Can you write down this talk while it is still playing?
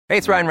Hey,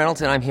 it's Ryan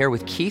Reynolds, and I'm here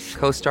with Keith,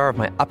 co-star of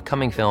my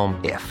upcoming film,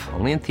 If,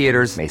 only in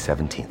theaters May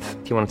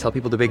 17th. Do you want to tell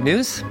people the big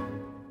news?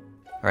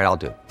 All right, I'll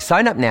do it.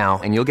 Sign up now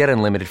and you'll get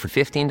unlimited for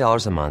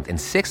 $15 a month and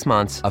 6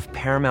 months of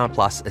Paramount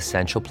Plus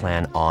Essential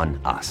Plan on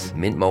us.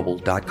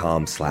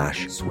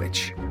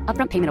 MintMobile.com/switch.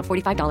 Upfront payment of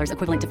 $45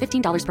 equivalent to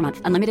 $15 per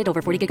month. Unlimited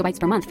over 40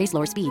 gigabytes per month. Face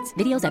lower speeds.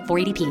 Videos at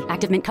 480p.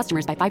 Active Mint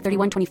customers by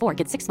 531.24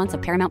 get 6 months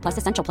of Paramount Plus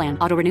Essential Plan.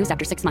 Auto renews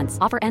after 6 months.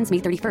 Offer ends May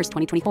 31st,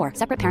 2024.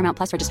 Separate Paramount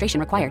Plus registration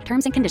required.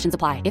 Terms and conditions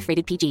apply if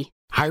rated PG.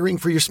 Hiring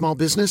for your small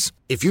business?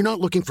 If you're not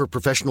looking for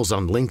professionals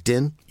on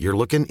LinkedIn, you're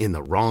looking in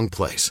the wrong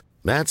place.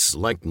 That's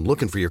like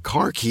looking for your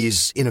car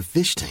keys in a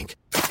fish tank.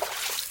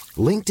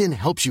 LinkedIn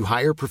helps you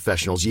hire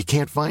professionals you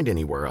can't find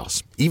anywhere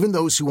else, even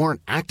those who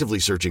aren't actively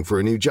searching for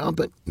a new job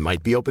but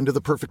might be open to the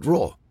perfect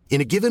role.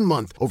 In a given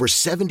month, over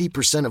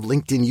 70% of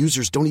LinkedIn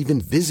users don't even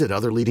visit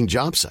other leading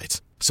job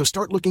sites. So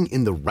start looking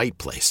in the right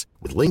place.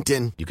 With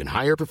LinkedIn, you can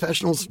hire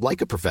professionals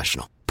like a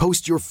professional.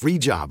 Post your free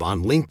job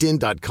on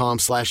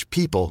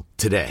linkedin.com/people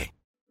today.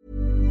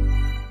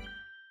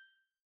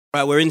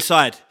 Right, we're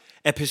inside.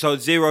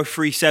 Episode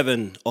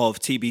 037 of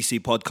TBC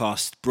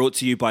Podcast, brought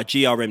to you by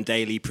GRM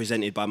Daily,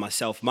 presented by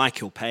myself,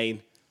 Michael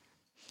Payne.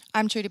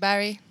 I'm Trudy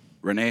Barry.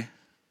 Renee.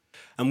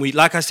 And we,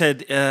 like I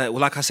say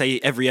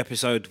every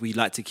episode, we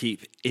like to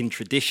keep in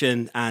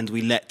tradition and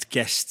we let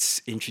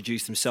guests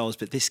introduce themselves,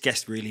 but this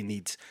guest really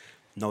needs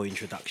no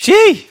introduction,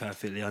 to be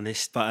perfectly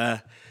honest.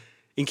 But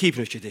in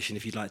keeping with tradition,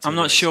 if you'd like to. I'm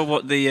not sure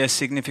what the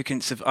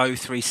significance of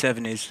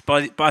 037 is,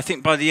 but I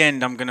think by the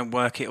end I'm going to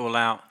work it all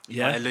out,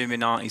 like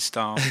Illuminati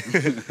style.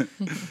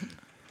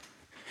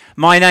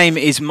 My name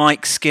is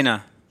Mike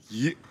Skinner.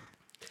 Yeah.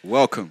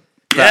 Welcome.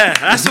 Yeah,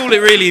 that's all it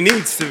really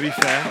needs, to be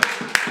fair.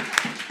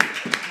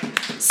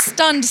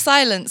 Stunned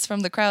silence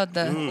from the crowd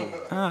there.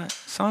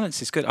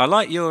 Silence is good. I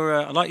like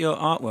your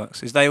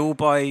artworks. Is they all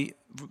by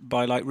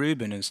like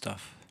Ruben and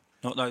stuff?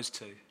 Not those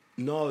two.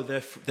 No,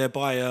 they're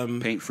by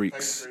Paint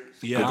Freaks.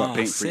 Yeah, They've got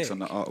Paint sick. Freaks on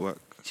the artwork.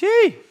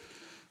 Gee.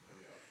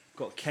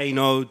 Got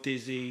Kano,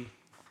 Dizzy,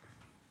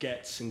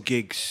 Gets, and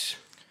Gigs.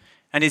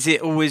 And is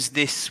it always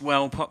this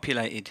well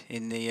populated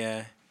in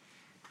the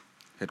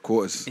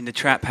Headquarters. in the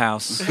trap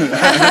house?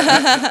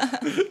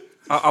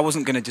 I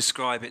wasn't going to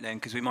describe it then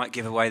because we might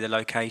give away the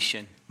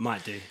location.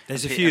 Might do.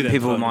 There's a few that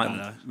people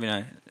might,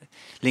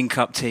 Link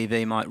Up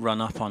TV might run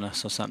up on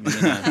us or something.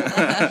 You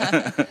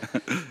know.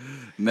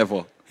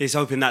 Never. He's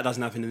hoping that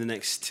doesn't happen in the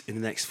next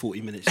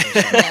 40 minutes.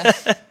 Or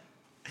so.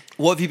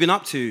 What have you been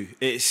up to?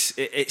 It's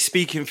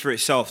speaking for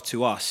itself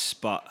to us,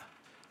 but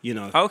you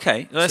know.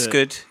 Okay, that's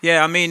good.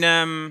 Yeah, I mean,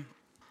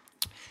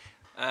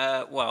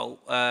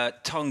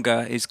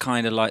 Tonga is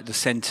kind of like the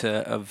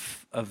centre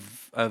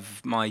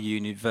of my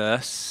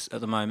universe at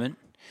the moment,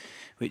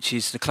 which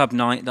is the club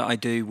night that I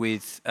do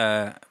with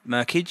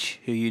Merkage,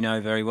 who you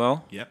know very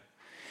well. Yep.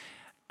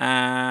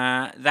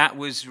 That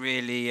was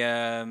really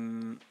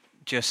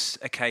just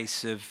a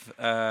case of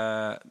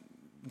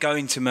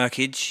going to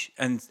Merkage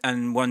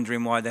and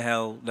wondering why the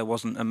hell there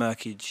wasn't a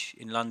Merkage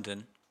in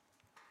London.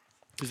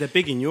 Because they're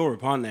big in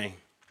Europe, aren't they?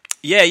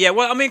 Yeah.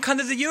 Well, I mean,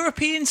 kind of the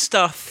European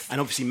stuff.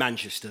 And obviously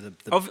Manchester.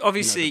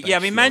 Obviously, you know, I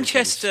mean,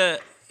 Manchester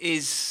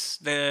is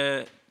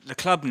the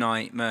club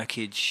night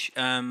Merkage,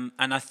 and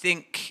I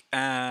think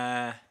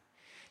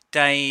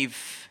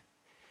Dave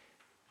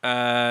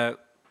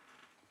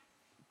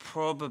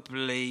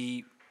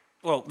probably.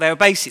 Well, they were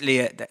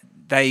basically I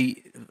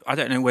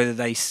don't know whether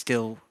they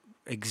still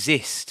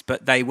exist,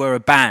 but they were a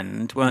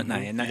band, weren't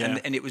they?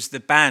 And it was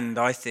the band,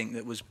 I think,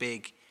 that was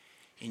big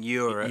in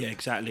Europe. Yeah,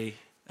 exactly.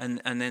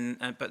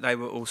 But they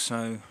were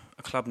also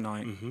a club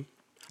night. Mm-hmm.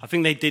 I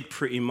think they did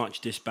pretty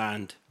much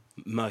disband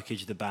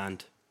Merkage the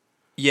band.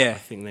 Yeah, I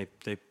think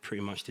they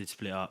pretty much did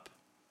split up.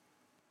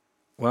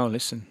 Well,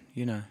 listen,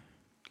 you know,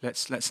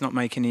 let's not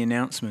make any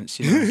announcements.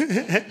 You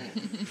know.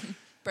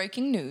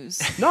 Breaking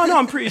news. No,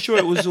 I'm pretty sure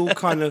it was all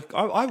kind of.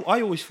 I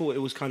always thought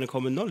it was kind of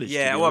common knowledge.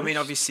 Yeah, well, I mean,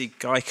 obviously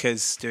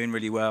Geica's doing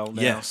really well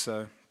now,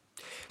 so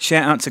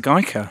shout out to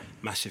Geica.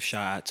 Massive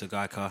shout out to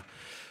Geica.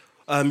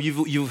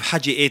 You've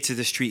had your ear to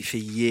the street for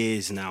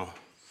years now.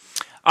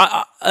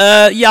 I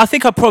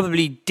think I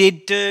probably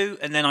did do,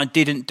 and then I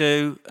didn't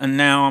do, and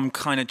now I'm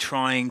kind of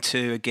trying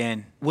to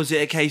again. Was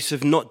it a case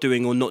of not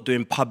doing or not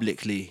doing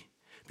publicly?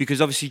 Because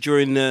obviously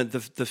during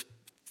the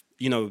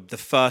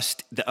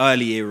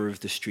early era of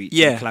the streets,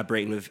 you were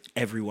collaborating with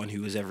everyone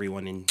who was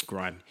everyone in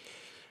grime.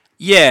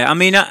 Yeah, I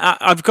mean,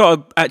 I've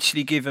got to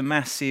actually give a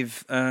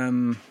massive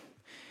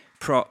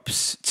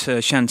props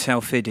to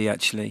Chantel Fiddy,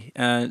 actually.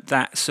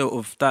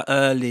 That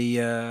early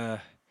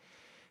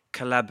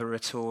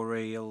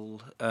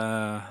collaboratorial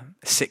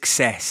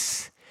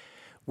success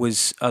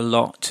was a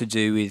lot to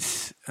do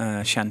with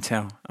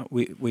Chantel.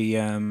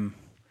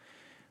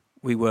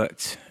 We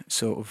worked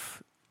sort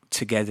of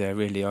together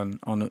really on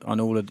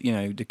all of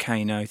the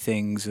Kano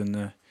things and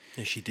the.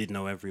 Yeah, she did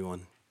know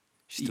everyone.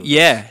 She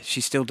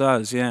still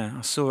does. Yeah,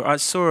 I saw a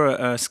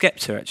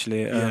Skepta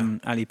actually at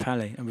Ali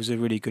Pali. It was a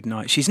really good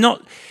night. She's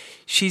got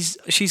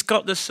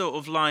the sort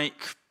of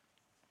like.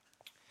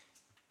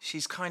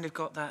 She's kind of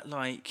got that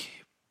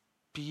like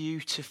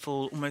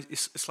beautiful, almost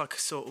it's like a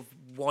sort of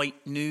white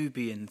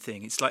Nubian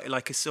thing. It's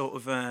like a sort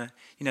of the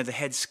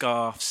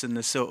headscarves and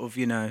the sort of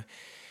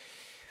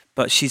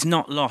but she's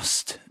not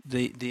lost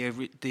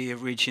the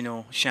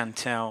original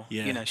Chantel.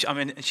 Yeah.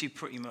 She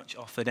pretty much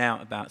offered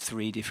out about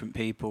 3 different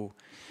people.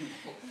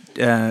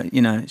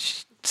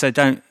 So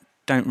don't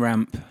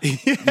ramp.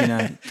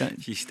 Don't,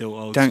 She's still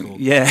old don't. school.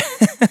 Yeah.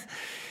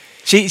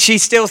 She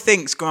still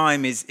thinks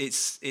grime is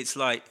it's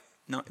like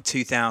not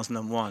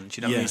 2001. Do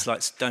you know what I mean? It's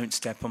like don't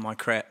step on my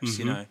crepes.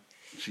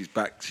 She's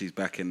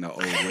back in the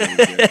old ways.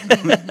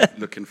 Yeah.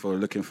 looking for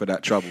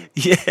that trouble.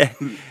 Yeah.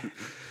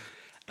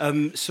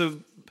 So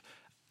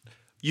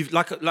you've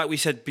like we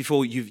said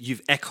before,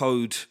 you've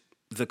echoed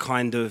the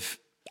kind of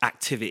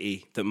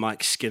activity that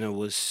Mike Skinner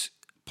was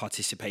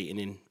participating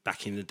in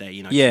back in the day.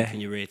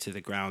 Keeping your ear to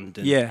the ground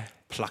and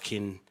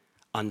plucking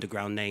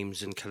underground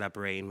names and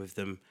collaborating with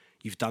them.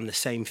 You've done the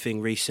same thing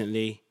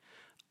recently.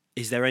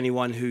 Is there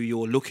anyone who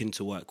you're looking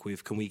to work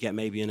with? Can we get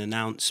maybe an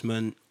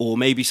announcement, or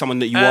maybe someone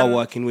that you are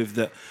working with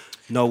that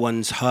no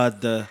one's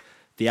heard the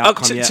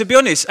outcome yet? To be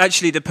honest,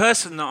 actually, the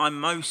person that I'm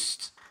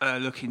most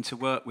looking to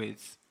work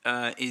with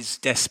is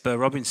Desper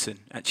Robinson.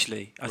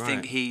 Actually, I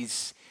think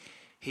he's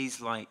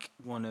like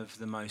one of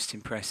the most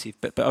impressive.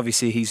 But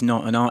obviously, he's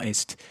not an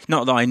artist.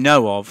 Not that I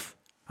know of.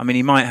 I mean,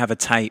 he might have a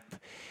tape,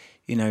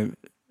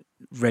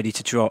 ready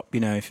to drop.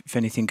 If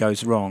anything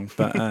goes wrong,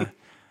 but.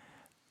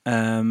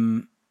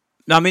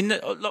 No, I mean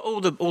all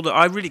the.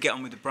 I really get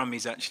on with the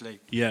Brummies actually.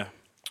 Yeah,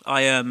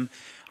 I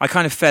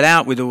kind of fell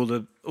out with all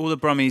the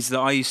Brummies that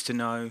I used to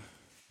know.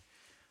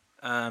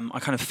 I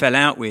kind of fell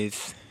out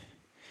with,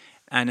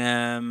 but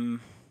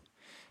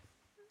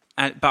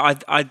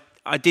I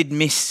did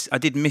miss it. I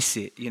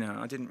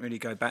didn't really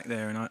go back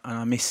there, and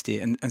I missed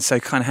it, and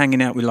so kind of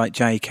hanging out with like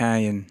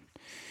JK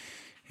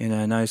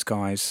and those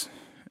guys,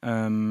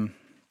 Mayhem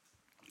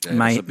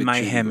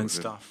and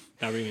stuff.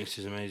 That remix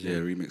is amazing. Yeah,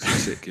 remix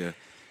is sick. Yeah.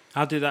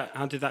 How did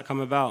that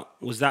come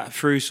about? Was that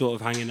through sort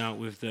of hanging out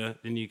with the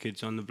new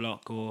kids on the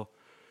block, or?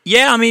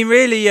 Yeah, I mean,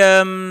 really,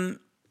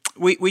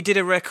 we did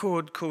a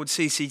record called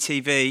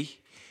CCTV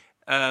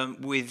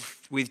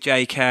with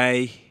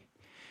JK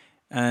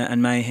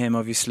and Mayhem,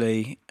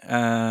 obviously,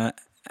 and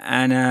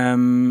I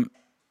mean,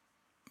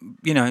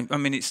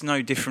 it's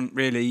no different,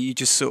 really. You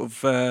just sort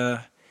of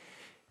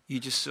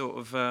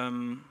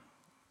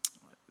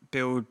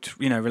build,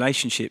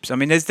 relationships. I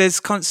mean,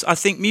 there's I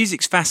think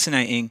music's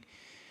fascinating.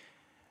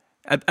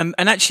 And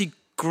actually,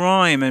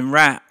 grime and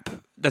rap,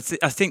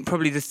 I think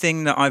probably the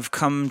thing that I've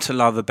come to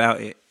love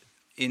about it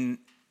in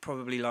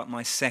probably like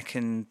my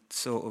second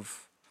sort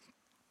of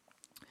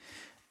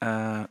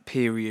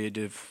period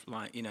of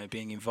like,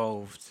 being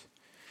involved,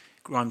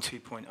 grime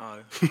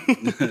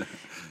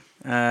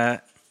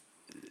 2.0.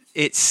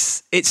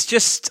 It's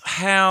just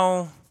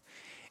how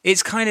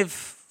it's kind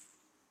of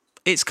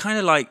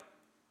like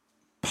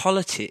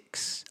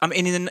politics. I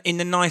mean, in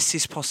the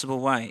nicest possible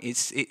way.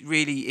 It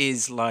really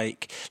is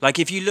like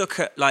if you look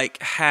at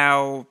like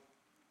how,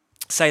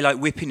 say, like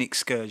Whipping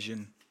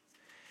Excursion,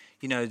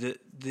 the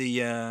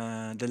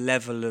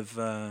level of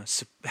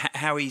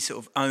how he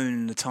sort of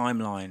owned the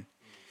timeline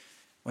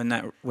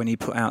when he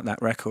put out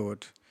that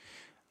record.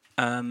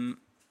 You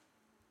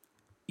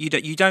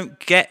don't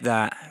get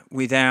that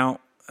without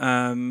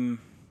and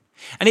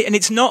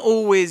it's not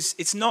always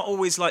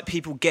like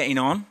people getting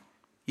on.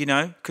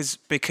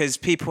 Because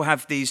people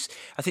have these.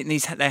 I think they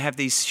have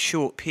these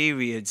short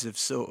periods of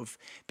sort of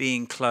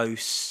being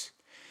close,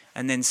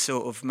 and then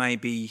sort of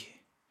maybe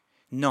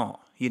not.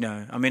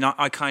 I mean,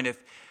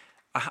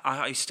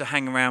 I used to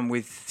hang around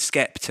with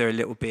Skepta a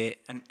little bit,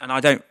 and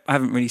I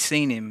haven't really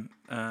seen him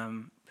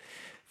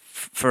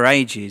for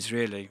ages,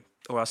 really.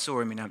 Or I saw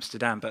him in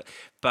Amsterdam, but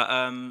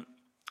I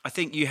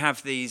think you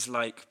have these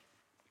like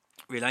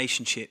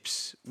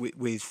relationships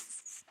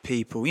with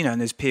people, and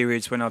there's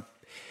periods when I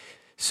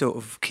sort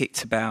of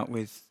kicked about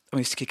with. I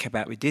used to kick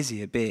about with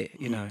Dizzy a bit,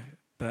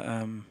 but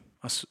I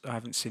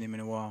haven't seen him in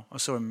a while. I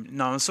saw him in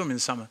the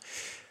summer,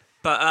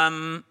 but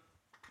I'm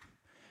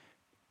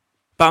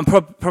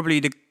probably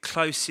the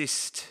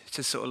closest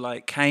to sort of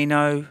like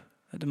Kano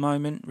at the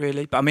moment,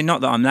 really. But I mean,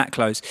 not that I'm that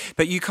close.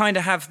 But you kind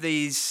of have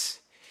these.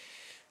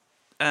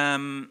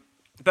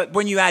 But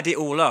when you add it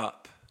all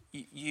up,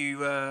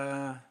 it's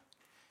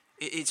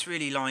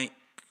really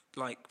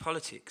like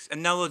politics,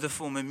 and no other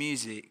form of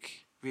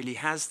music really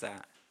has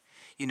that.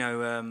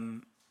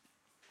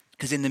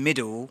 Because in the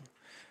middle,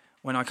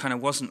 when I kind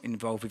of wasn't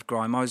involved with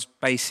grime, I was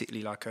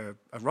basically like a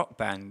rock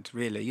band,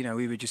 really.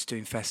 We were just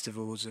doing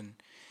festivals and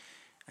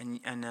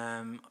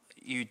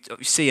you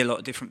see a lot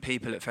of different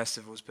people at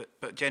festivals,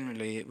 but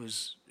generally it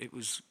was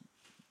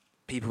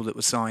people that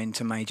were signed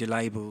to major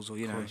labels or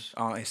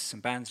artists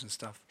and bands and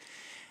stuff,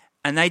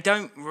 and they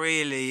don't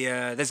really.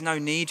 There's no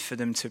need for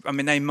them to. I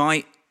mean, they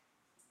might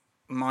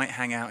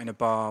hang out in a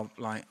bar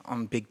like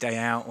on Big Day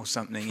Out or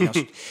something,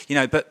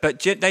 but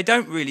they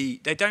don't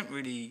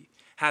really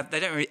have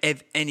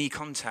any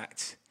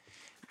contact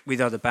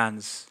with other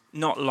bands,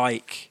 not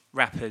like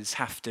rappers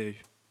have to,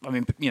 I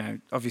mean, you know,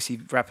 obviously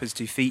rappers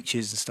do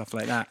features and stuff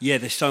like that. Yeah,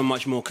 there's so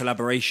much more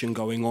collaboration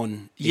going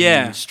on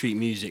Yeah. in street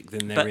music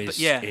than there is But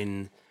yeah.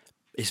 in.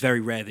 It's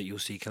very rare that you'll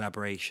see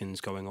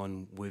collaborations going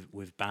on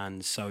with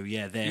bands. So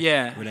yeah, their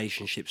Yeah.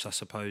 relationships, I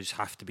suppose,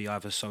 have to be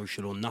either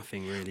social or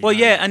nothing really. Well,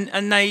 don't yeah,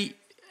 they?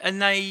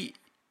 and they,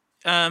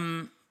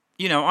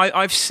 you know,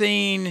 I've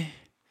seen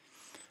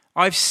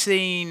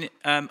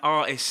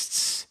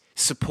artists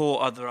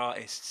support other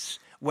artists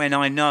when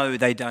I know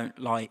they don't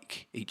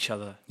like each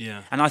other.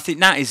 Yeah. And I think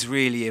that is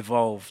really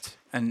evolved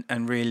and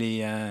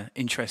really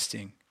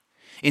interesting.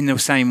 In the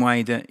same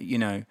way that, you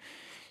know,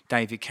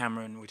 David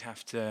Cameron would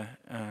have to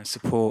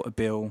support a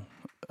bill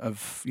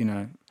of, you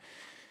know,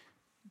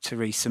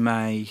 Theresa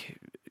May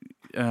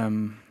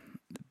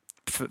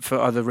for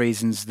other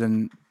reasons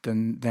than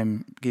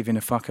them giving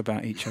a fuck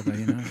about each other,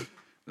 you know.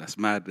 That's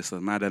mad. It's a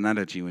mad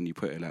analogy when you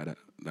put it like that.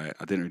 Like,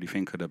 I didn't really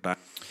think of the back.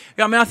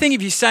 Yeah, I mean, I think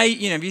if you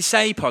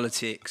say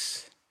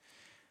politics,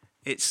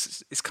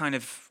 it's kind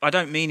of, I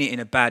don't mean it in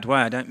a bad way.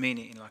 I don't mean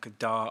it in like a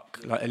dark,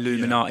 like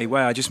Illuminati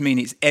way. I just mean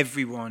it's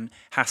everyone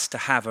has to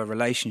have a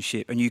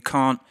relationship, and you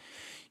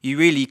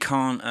really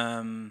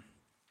can't.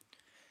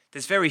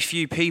 There's very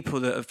few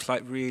people that have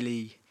like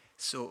really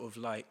sort of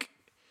like,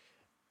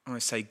 I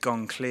want to say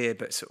gone clear,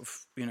 but sort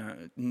of, you know,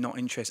 not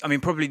interested. I mean,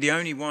 probably the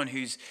only one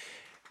who's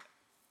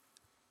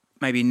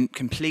maybe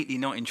completely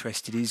not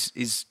interested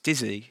is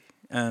Dizzy,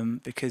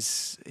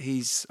 because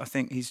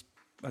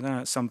I don't know,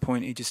 at some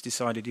point he just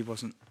decided he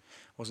wasn't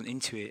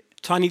into it.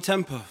 Tiny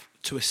Temper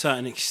to a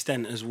certain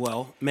extent as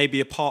well. Maybe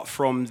apart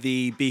from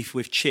the beef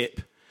with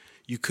Chip,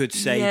 you could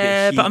say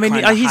that he but I mean,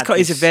 kinda he's had got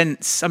his this-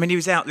 events. I mean, he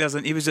was out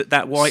he was at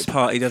that white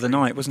party the other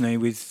night, wasn't he?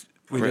 With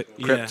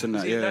Crept and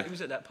that, yeah. He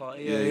was at that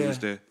party. Yeah, he was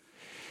there.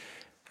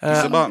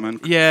 He's about, man.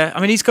 Yeah, I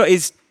mean, he's got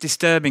his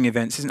disturbing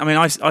events. I mean,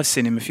 I've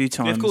seen him a few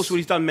times. Yeah, of course, well,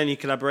 he's done many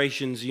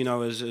collaborations, you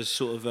know, as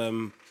sort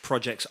of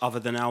projects other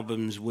than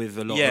albums with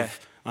a lot of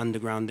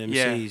underground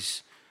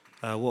MCs.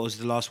 What was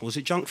the last one? Was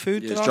it Junk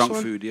Food? Yeah, the it's last Junk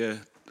one? Food, yeah.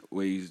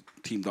 Where he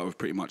teamed up with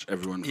pretty much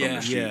everyone from Yeah.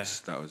 the streets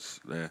that was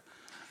there.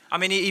 I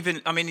mean,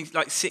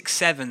 like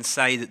 6-7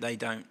 say that they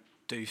don't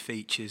do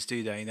features,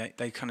 do they?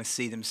 They kind of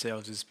see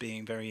themselves as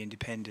being very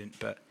independent,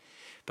 but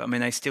I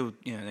mean, they still,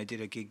 you know, they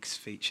did a gigs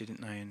feature,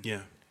 didn't they? And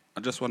Yeah. I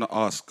just want to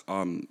ask,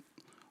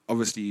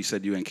 obviously you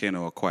said you and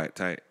Kano are quite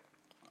tight.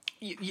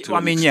 Well, I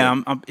mean, yeah,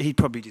 he'd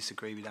probably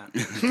disagree with that.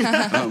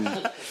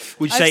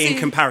 Would you I've say in seen-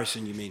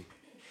 comparison, you mean?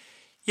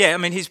 Yeah, I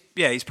mean, he's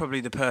probably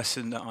the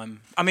person that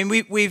I'm. I mean,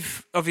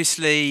 we've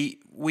obviously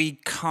we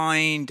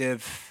kind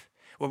of.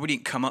 Well, we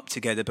didn't come up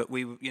together, but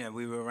we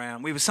were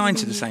around. We were signed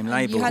to the same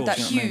label. You had that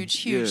you know what I mean?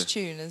 huge Yeah.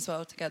 tune as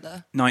well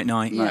together. Night.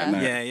 Night.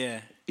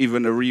 Yeah.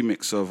 Even the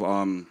remix of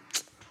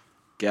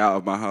Get Out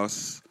of My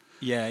House.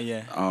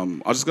 Yeah. I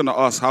was just gonna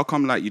ask, how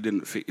come like you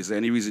didn't? Is there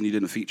any reason you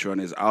didn't feature on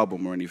his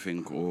album or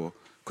anything, or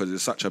because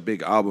it's such a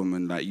big album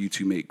and like you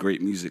two make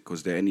great music?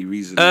 Was there any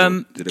reason?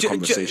 Or did the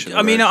conversation?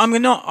 I mean,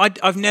 arise?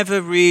 I've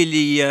never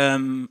really.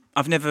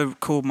 I've never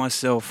called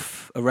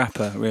myself a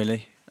rapper,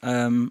 really.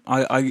 I'm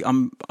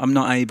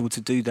not able to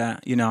do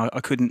that. You know,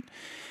 I couldn't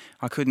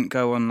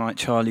go on like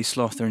Charlie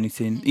Sloth or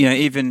anything. You know,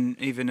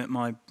 even at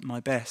my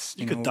best.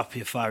 You know. could dup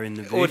your fire in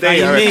the booth. All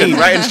day, I reckon.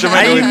 Right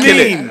instrumental would kill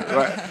it.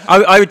 Right.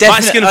 I would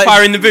Mike's definitely. gonna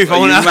fire in the booth. I Are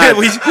want you mad?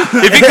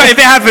 if it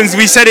happens,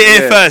 we said it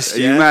here first. Are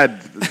you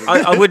mad?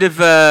 I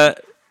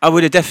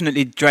would have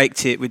definitely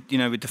draked it with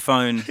the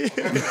phone.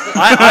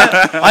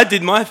 I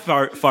did my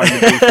fire in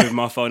the booth with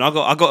my phone. I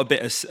got a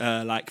bit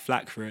of like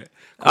flack for it.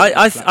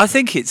 I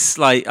think it's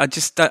like I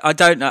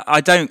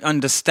don't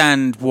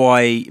understand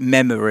why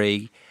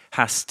memory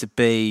has to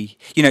be.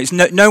 You know, it's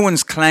no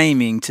one's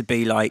claiming to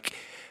be like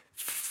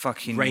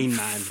fucking Rain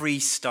Man.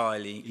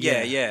 freestyling.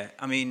 Yeah. Yeah.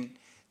 I mean,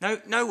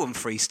 no one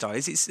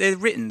freestyles. They're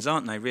writtens,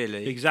 aren't they?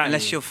 Really? Exactly.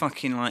 Unless you're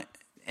fucking like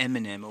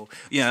Eminem or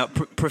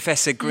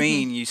Professor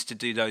Green used to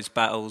do those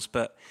battles,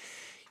 but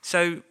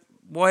so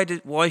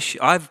why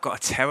should I've got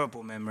a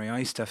terrible memory. I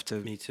used to have to.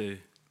 Me too.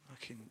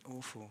 Fucking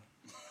awful.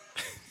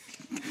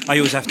 I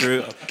always have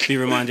to be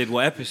reminded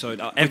what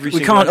episode. We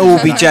can't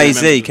all be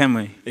Jay-Z, can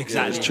we?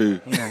 Exactly. It's true.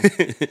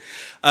 Yeah.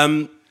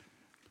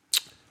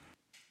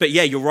 But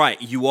yeah, you're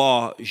right. You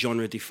are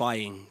genre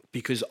defying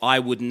because I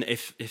wouldn't.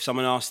 If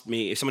someone asked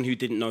me, if someone who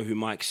didn't know who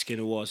Mike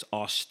Skinner was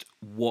asked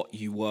what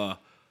you were,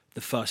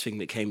 the first thing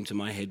that came to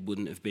my head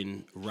wouldn't have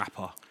been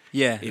rapper.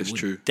 Yeah, It it's would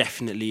true.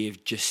 definitely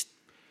have just.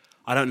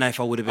 I don't know if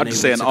I would have been I'd able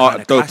just say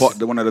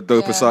to one of the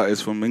dopest Yeah.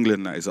 artists from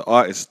England. That is an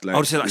artist. Like, I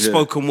would say like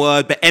spoken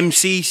word, but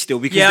MC still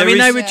because Yeah, I there mean,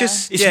 is- they would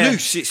just. It's yeah.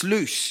 loose. It's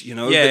loose, you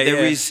know. Yeah, but there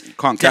yeah. is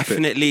Can't cap it.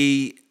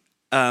 definitely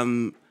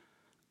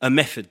a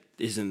method,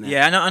 isn't there?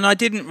 Yeah, and I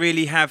didn't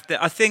really have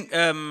that. I think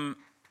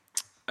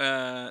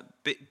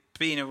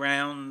being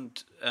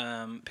around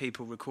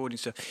people recording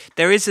stuff,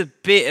 there's a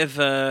bit of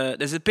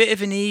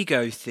an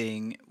ego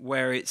thing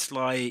where it's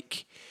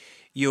like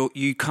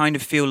you kind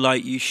of feel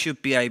like you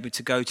should be able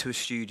to go to a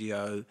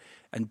studio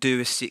and do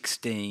a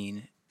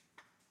 16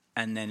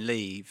 and then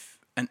leave.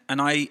 And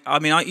I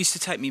mean, it used to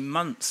take me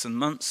months and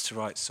months to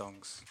write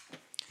songs.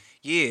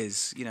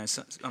 years. You know,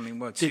 so, I mean,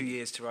 2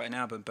 years to write an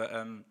album, but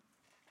it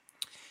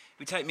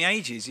would take me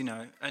ages. You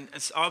know, and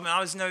I mean, I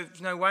was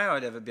no way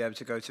I'd ever be able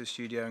to go to a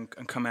studio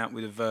and come out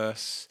with a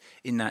verse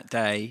in that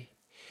day.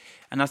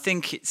 And I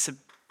think it's a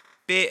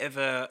bit of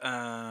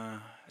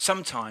a.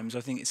 Sometimes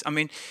I think it's. I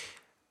mean.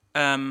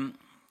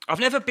 I've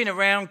never been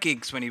around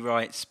gigs when he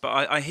writes, but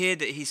I hear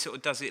that he sort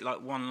of does it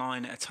like one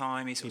line at a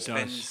time. He sort of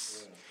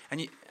spends,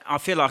 and I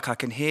feel like I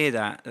can hear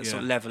that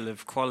sort of level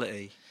of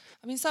quality.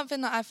 I mean, something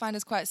that I find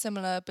is quite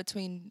similar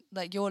between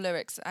like your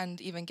lyrics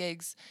and even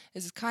gigs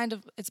is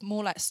it's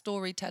more like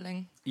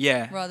storytelling,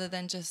 rather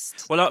than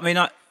just. Well, I mean,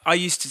 I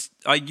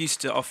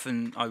used to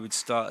often I would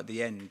start at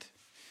the end,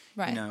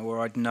 right? You know,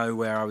 where I'd know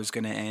where I was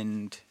going to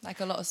end.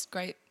 Like a lot of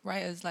great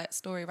writers, like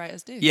story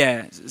writers, do.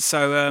 Yeah.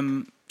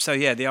 So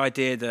yeah, the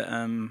idea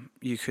that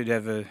you could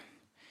ever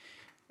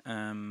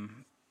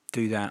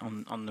do that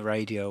on the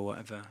radio or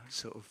whatever,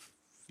 sort of,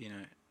 you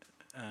know.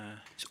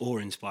 It's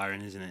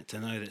awe-inspiring, isn't it? To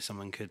know that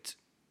someone could,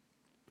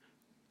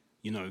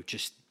 you know,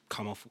 just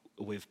come off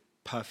with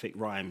perfect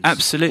rhymes.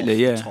 Absolutely, off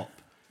yeah. the top.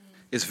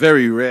 It's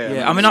very rare.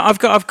 Yeah, I mean, I've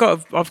got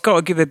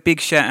to give a big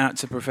shout out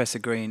to Professor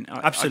Green.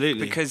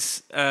 Absolutely,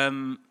 because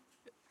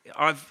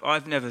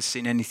I've never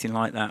seen anything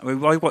like that.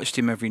 I watched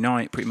him every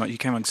night, pretty much. He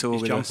came on tour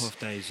with us. Jump Off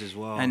days as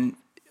well. And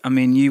I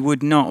mean, you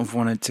would not have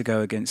wanted to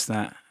go against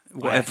that.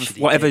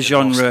 Whatever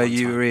genre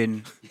you were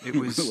in, it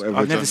was.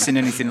 I've never seen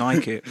anything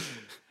like it.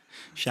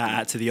 Shout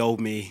out to the old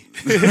me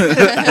for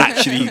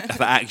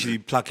actually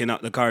plucking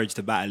up the courage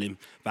to battle him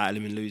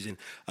and losing.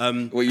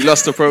 Well, you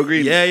lost to Pro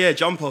Green? Yeah,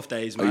 Jump Off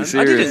days, man. Are you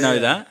serious? I didn't know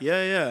that.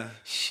 Yeah.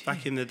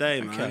 Back in the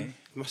day, man. Okay.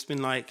 It must have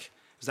been like, it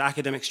was the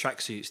Academics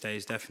tracksuits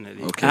days,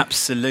 definitely. Okay.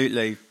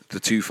 Absolutely. The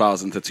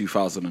 2000 to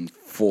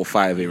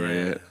 2004-5 era,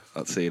 yeah.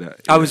 I'd say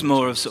that. I was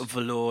more of sort of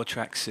velour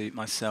tracksuit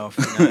myself,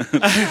 you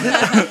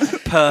know.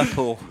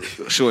 Purple.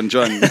 Sean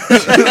John.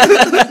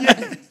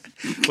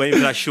 Waiting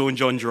for that Sean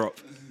John drop.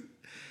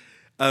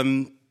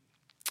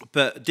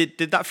 But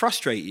did that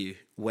frustrate you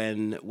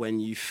when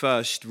you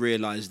first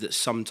realised that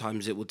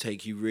sometimes it will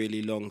take you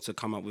really long to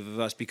come up with a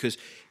verse? Because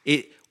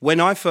when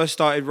I first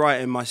started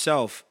writing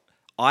myself,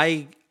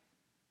 I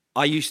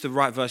used to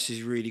write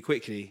verses really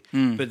quickly,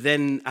 but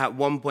then at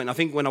one point, I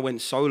think when I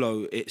went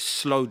solo, it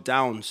slowed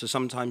down. So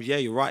sometimes, yeah,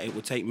 you're right. It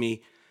would take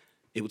me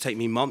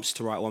months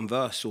to write one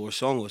verse or a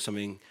song or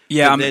something.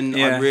 Yeah, but then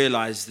I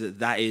realised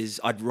that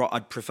is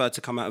I'd prefer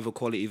to come out of a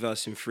quality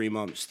verse in 3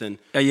 months than.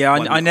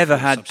 I never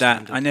had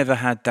that. I never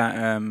had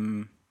that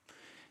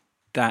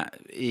that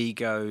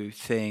ego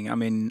thing. I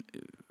mean,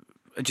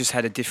 I just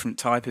had a different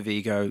type of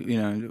ego,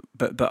 you know.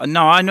 But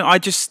no, I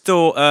just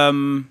thought.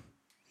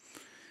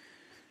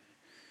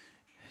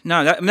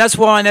 No, that's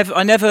why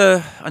I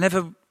never,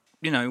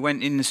 you know,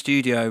 went in the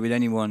studio with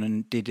anyone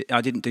and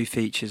I didn't do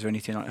features or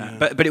anything like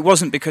that. But it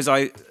wasn't because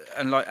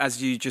and like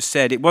as you just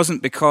said, it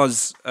wasn't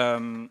because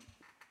of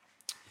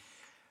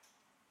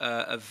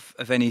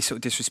any sort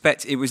of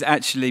disrespect. It was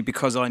actually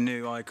because I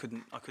knew I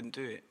couldn't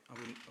do it. I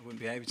wouldn't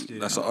be able to do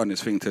it. That's an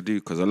honest thing to do,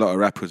 because a lot of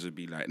rappers would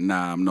be like,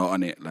 "Nah, I'm not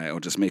on it," like, or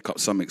just make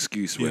up some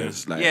excuse.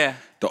 Whereas, like,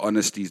 the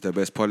honesty is the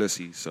best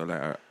policy. So,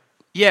 like,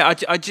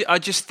 I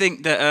just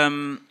think that.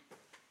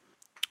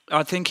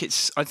 I think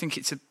it's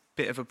a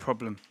bit of a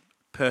problem,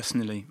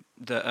 personally,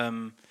 that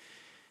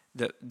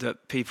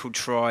that people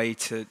try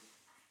to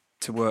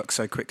work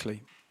so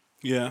quickly.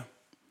 Yeah,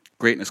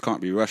 greatness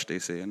can't be rushed, they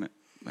say, innit?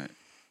 Like,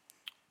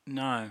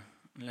 no,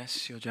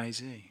 unless you're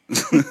Jay-Z.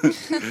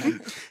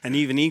 And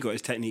even he got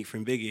his technique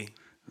from Biggie.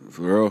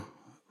 For real,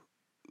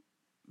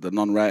 the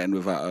non-writing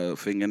without a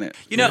thing in it.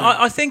 You know,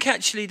 I think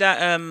actually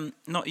that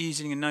not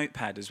using a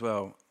notepad as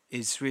well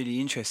is really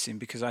interesting,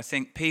 because I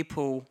think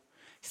people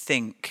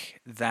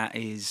think that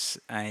is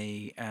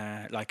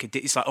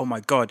it's like, oh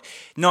my God,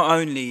 not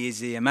only is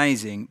he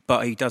amazing,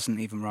 but he doesn't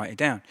even write it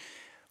down.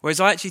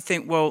 Whereas I actually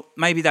think, well,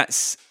 maybe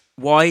that's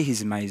why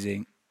he's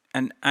amazing.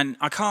 And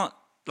I can't,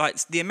 like,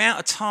 the amount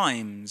of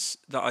times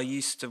that I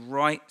used to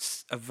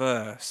write a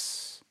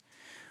verse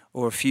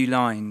or a few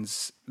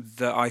lines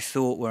that I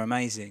thought were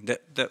amazing,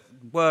 that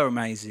were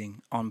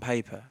amazing on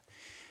paper,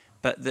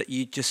 but that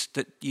you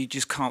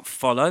just can't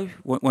follow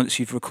once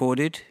you've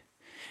recorded.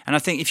 And I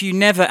think if you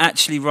never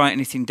actually write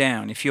anything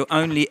down, if you're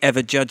only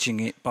ever judging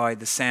it by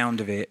the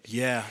sound of it,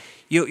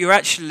 you're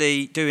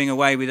actually doing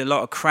away with a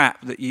lot of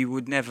crap that you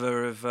would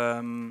never have.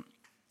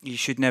 You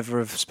should never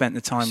have spent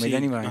the time with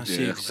anyway. I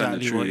see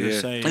exactly what you're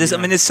saying. I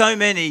mean, there's so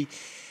many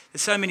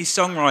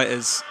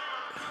songwriters.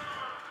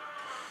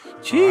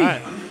 Gee,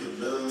 right.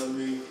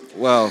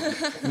 Well,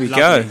 here we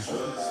go.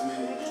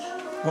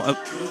 What a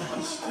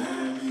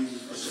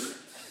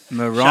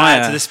Mariah!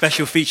 Shout out to the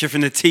special feature from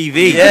the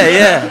TV.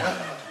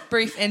 Yeah.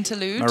 Brief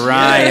interlude.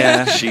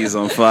 Mariah. She's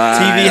on fire.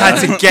 TV had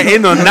to get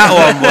in on that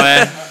one,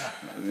 boy.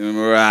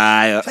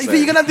 Mariah. So you think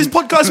you're going to have this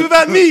podcast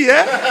without me,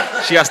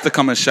 yeah? She has to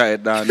come and shut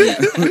it down.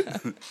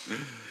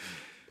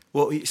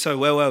 So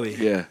where were we?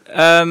 Yeah.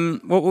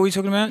 What were we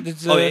talking about? The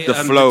flow. The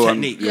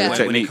technique.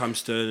 And, when it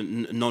comes to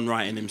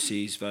non-writing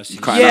MCs versus...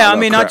 I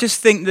mean, I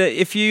just think that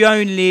if you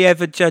only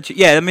ever judge...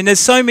 Yeah, I mean, there's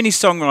so many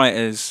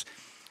songwriters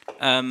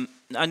and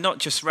not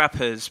just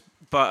rappers,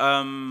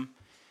 but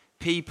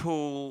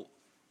people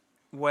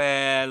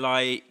where,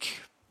 like,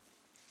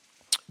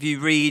 if you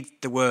read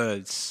the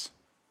words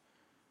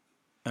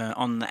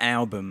on the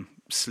album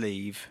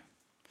sleeve,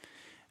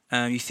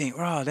 you think,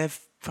 wow, they're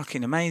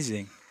fucking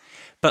amazing.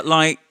 But,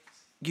 like,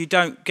 you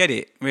don't get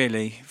it,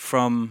 really,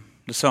 from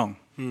the song.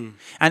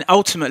 And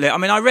ultimately, I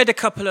mean, I read a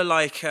couple of,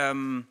 like,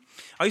 I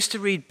used to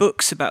read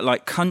books about,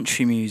 like,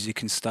 country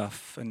music and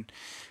stuff, and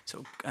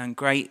sort of, and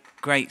great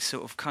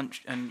sort of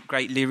country and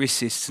great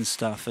lyricists and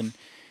stuff, and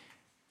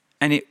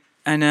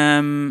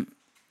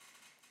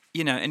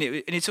you know, and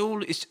it's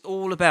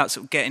all about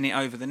sort of getting it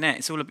over the net.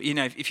 It's all about, you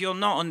know, if you're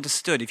not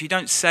understood, if you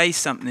don't say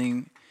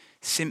something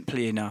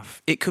simply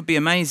enough, it could be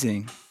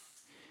amazing.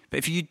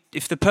 But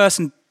if the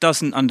person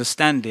doesn't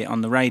understand it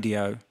on the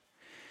radio,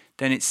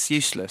 then it's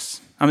useless.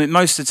 I mean,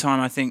 most of the time,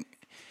 I think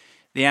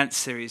the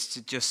answer is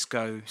to just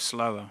go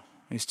slower.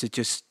 Is to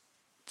just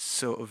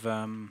sort of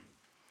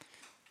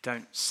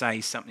don't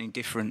say something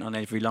different on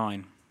every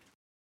line.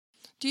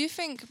 Do you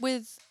think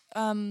with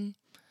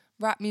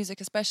rap music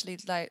especially,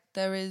 like,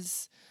 there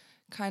is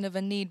kind of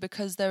a need,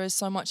 because there is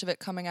so much of it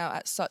coming out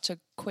at such a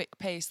quick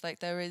pace, like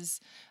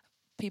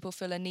people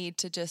feel a need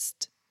to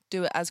just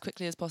do it as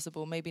quickly as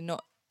possible, maybe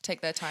not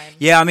take their time?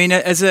 Yeah, I mean,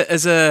 as a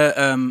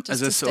to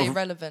sort stay of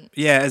relevant.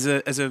 Yeah, as a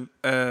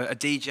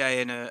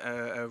DJ and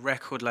a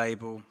record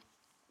label,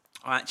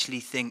 I actually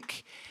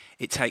think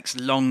it takes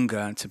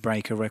longer to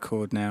break a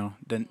record now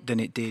than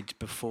it did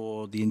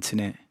before the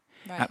internet.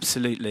 Right.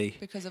 Absolutely.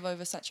 Because of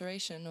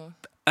oversaturation, or?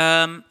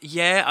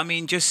 Yeah, I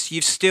mean, just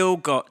you've still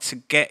got to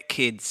get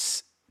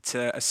kids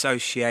to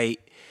associate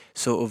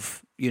sort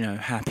of, you know,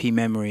 happy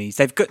memories.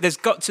 There's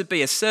got to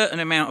be a certain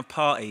amount of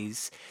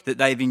parties that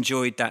they've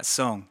enjoyed that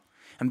song,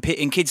 and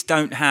kids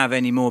don't have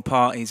any more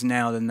parties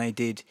now than they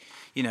did,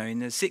 you know, in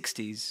the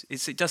 60s.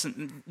 It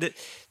doesn't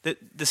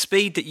the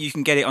speed that you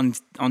can get it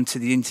onto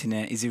the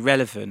internet is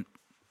irrelevant,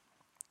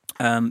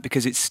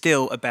 because it's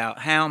still about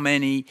how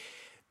many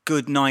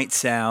good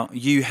nights out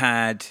you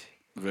had.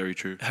 Very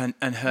true.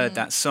 And heard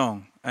that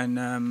song, and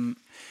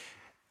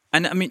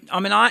I mean,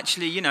 I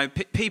actually, you know,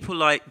 people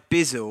like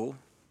Bizzle,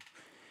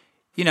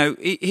 you know,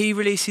 he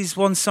releases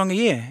one song a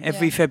year.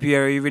 Every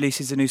February he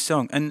releases a new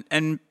song,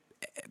 and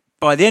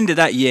by the end of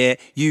that year,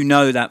 you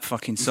know that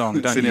fucking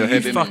song, don't you?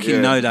 You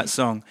fucking know that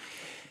song,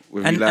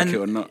 whether you like it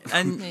or not.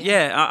 And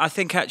I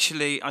think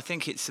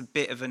it's a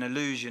bit of an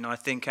illusion. I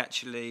think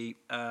actually,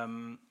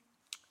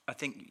 I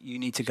think you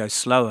need to go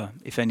slower,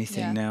 if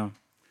anything, now.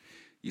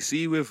 You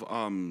see, with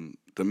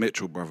the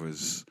Mitchell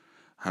brothers,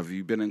 have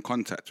you been in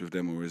contact with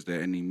them, or is there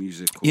any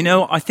music? You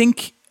know, I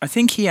think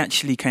he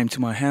actually came to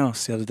my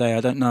house the other day.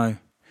 I don't know,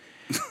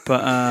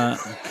 but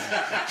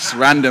it's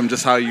random,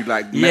 just how you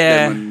like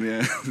met them.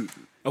 And,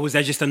 Or was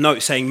there just a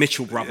note saying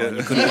Mitchell brother? And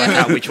you couldn't work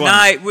out which one.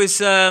 No, it was.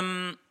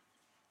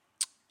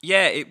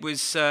 It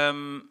was.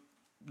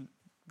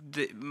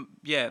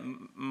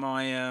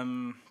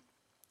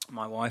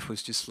 My wife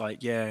was just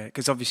like,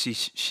 because obviously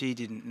she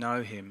didn't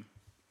know him.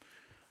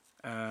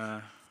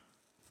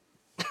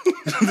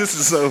 This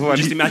is so funny.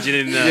 Just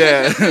imagining.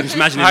 Just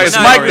imagining.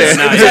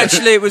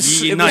 It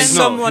was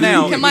someone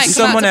else.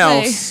 Someone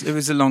else. It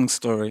was a long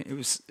story.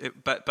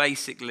 But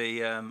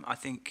basically, I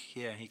think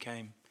he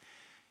came.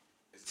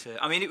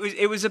 I mean,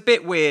 it was a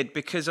bit weird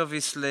because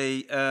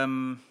obviously,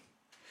 I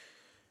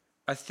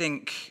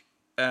think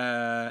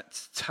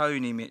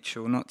Tony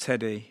Mitchell, not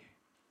Teddy.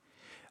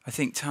 I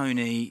think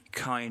Tony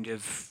kind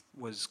of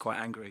was quite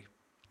angry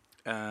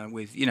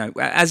with, you know,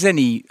 as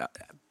any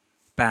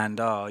band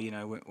are, you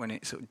know, when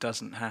it sort of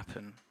doesn't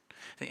happen.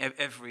 I think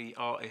every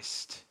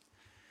artist,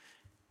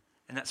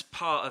 and that's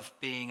part of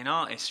being an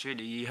artist,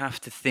 really. You have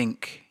to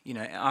think, you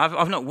know,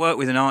 I've not worked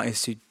with an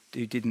artist who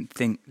didn't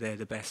think they're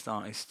the best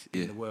artist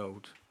in the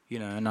world, you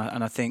know, and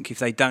I think if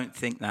they don't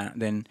think that,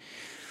 then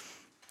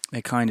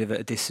they're kind of at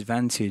a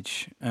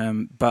disadvantage.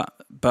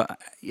 But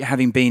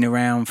having been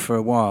around for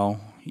a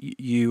while,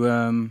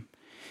 you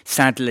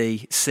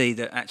sadly see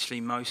that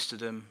actually most of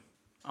them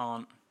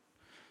aren't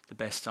the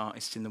best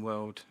artists in the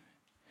world,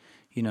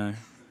 you know.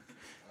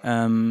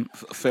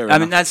 Fair enough. I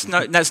mean,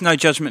 that's no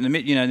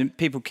judgment. You know,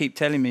 people keep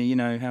telling me, you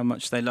know, how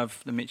much they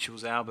love the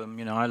Mitchells album.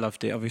 You know, I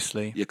loved it,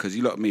 obviously. Yeah, because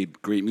you lot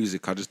made great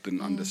music. I just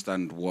didn't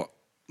understand why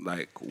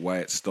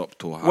it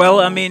stopped or how. Well,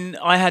 I mean,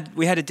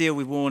 we had a deal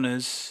with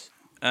Warner's,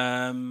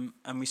 and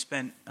we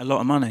spent a lot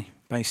of money,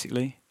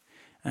 basically.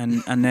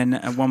 And then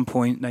at one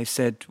point they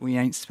said, we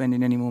ain't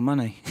spending any more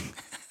money.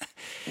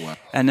 Wow.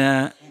 And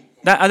I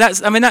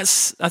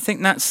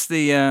think that's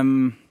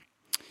the.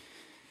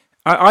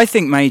 I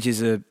think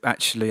majors are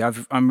actually.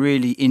 I'm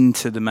really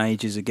into the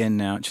majors again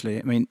now. Actually,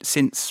 I mean,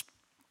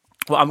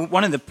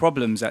 one of the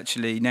problems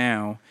actually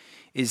now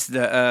is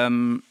that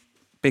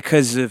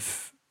because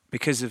of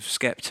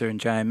Skepta and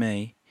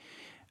JME,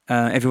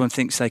 everyone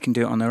thinks they can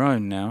do it on their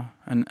own now,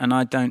 and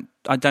I don't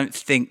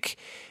think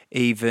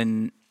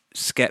even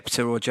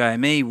Skepta or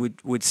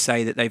JME would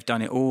say that they've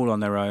done it all on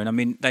their own. I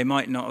mean, they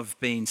might not have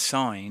been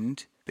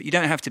signed, but you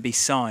don't have to be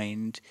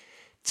signed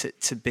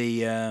to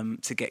be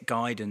to get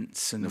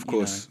guidance and of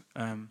course.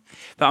 But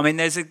I mean,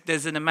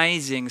 there's an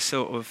amazing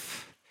sort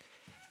of,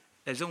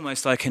 there's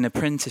almost like an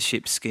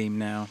apprenticeship scheme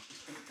now,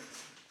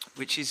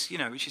 which is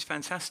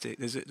fantastic.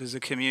 There's a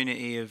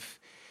community of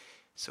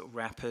sort of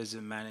rappers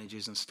and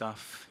managers and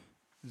stuff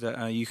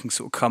that you can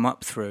sort of come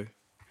up through.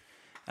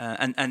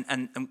 And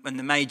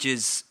the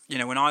majors,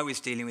 when I was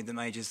dealing with the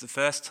majors the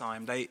first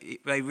time, they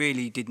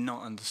really did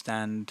not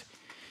understand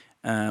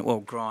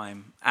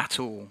grime at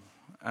all.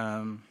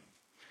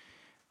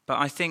 But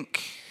I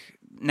think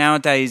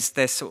nowadays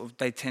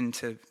they tend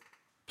to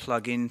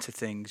plug into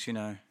things,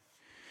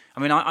 I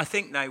mean, I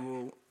think they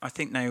will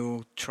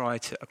try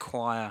to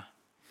acquire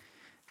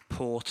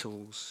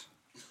portals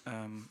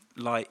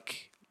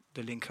like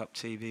the Link Up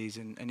TVs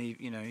and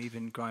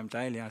even Grime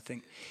Daily. I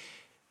think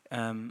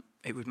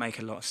it would make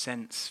a lot of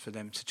sense for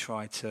them to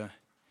try to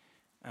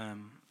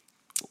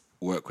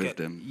work with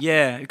them.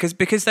 Yeah,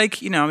 because they,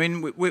 I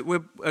mean,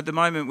 we're at the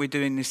moment we're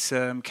doing this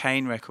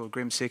Kane record,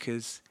 Grim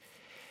Sickers,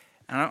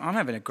 and I'm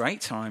having a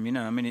great time.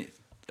 I mean,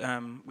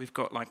 we've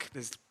got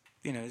there's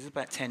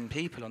about 10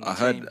 people on the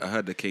team. I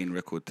heard the Kane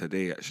record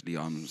today actually.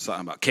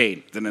 Something about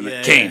Kane, then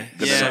Kane,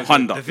 then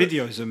Honda. The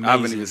video is amazing. I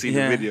haven't even seen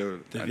the video.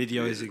 The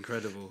video is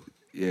incredible.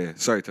 Yeah,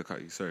 sorry to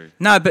cut you. Sorry.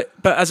 No, but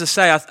as I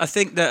say, I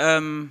think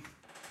that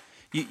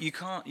you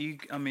can't.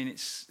 I mean,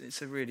 it's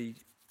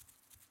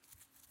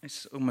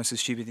almost a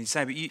stupid thing to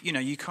say, but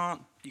you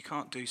can't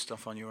do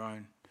stuff on your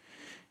own.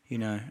 You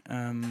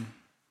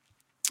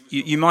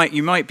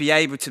might be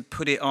able to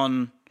put it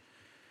on.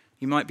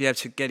 You might be able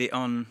to get it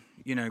on,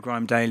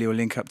 Grime Daily or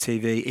Link Up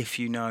TV if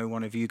you know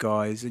one of you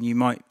guys, and you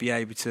might be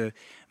able to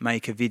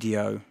make a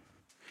video.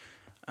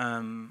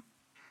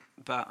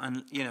 But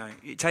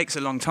it takes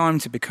a long time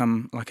to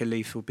become like a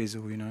Lethal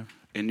Bizzle.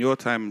 In your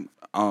time,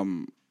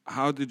 who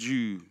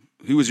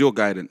was your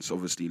guidance?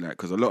 Obviously,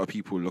 because a lot of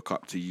people look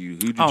up to you.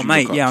 Who did you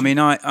mate, look up yeah. to? I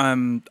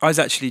mean, I was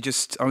actually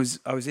I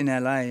was in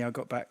LA. I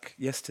got back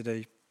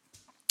yesterday.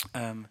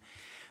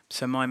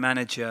 So my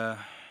manager,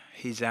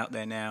 he's out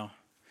there now.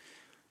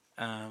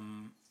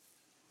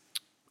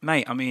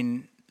 Mate, I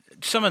mean,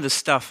 some of the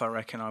stuff I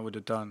reckon I would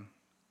have done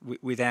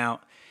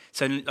without.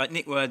 So like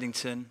Nick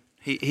Worthington,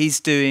 he's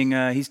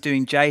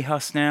doing J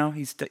Hus now.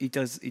 He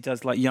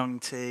does like Young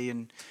T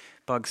and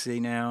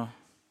Bugsy now.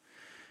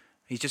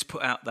 He's just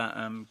put out that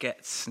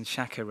Getz and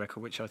Shaka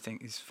record, which I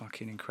think is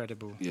fucking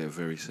incredible. Yeah,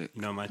 very sick.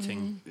 My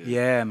thing.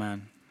 Yeah,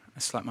 man.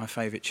 That's like my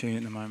favourite tune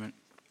at the moment.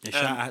 Yeah,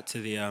 shout out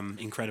to the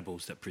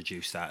Incredibles that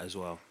produced that as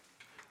well.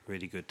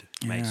 Really good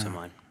mates of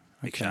mine.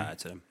 Big shout out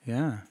to them.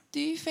 Yeah.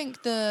 Do you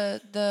think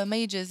the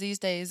majors these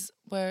days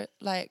were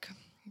like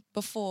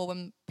before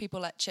when people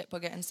like Chip were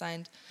getting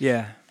signed?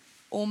 Yeah.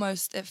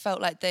 Almost it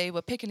felt like they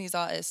were picking these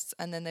artists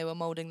and then they were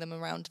moulding them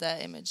around their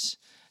image.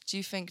 Do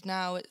you think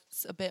now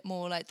it's a bit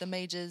more like the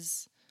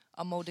majors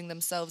are moulding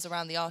themselves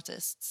around the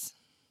artists?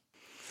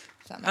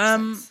 If that makes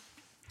sense.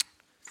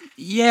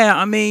 Yeah,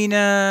 I mean,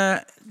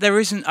 there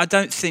isn't. I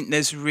don't think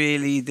there's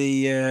really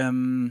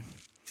the.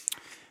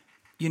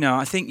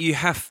 I think you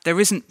have. There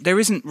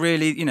isn't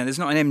really. There's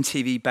not an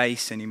MTV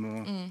base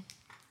anymore.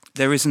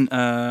 There isn't.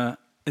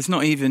 There's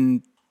not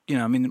even.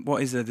 I mean,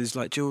 what is there? There's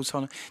like Jules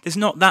Holland. There's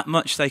not that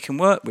much they can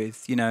work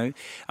with. I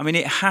mean,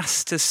 it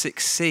has to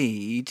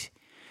succeed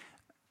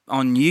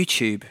on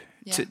YouTube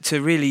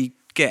to really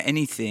get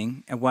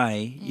anything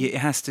away. It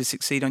has to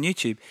succeed on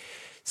YouTube.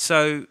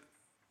 So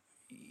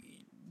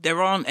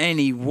there aren't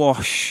any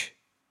wash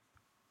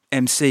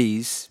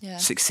MCs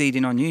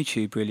succeeding on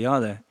YouTube, really,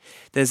 are there?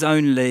 There's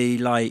only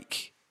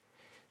like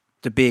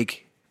the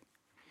big,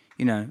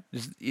 like I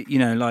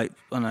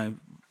don't know,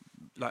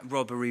 like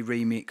Robbery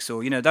Remix,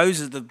 or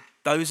those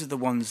are the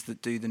ones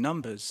that do the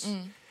numbers.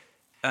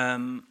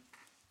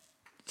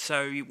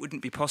 So it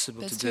wouldn't be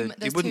possible to do.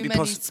 There's it wouldn't too be many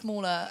possible.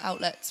 smaller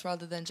outlets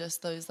rather than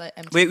just those like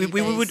MTV.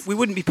 We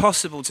wouldn't be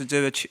possible to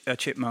do a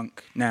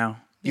Chipmunk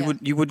now.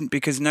 You wouldn't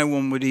because no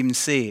one would even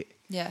see it.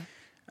 Yeah.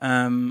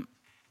 But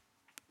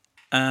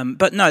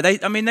no,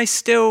 they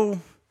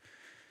still.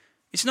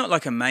 It's not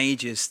like a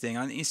majors thing.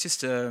 I think it's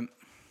just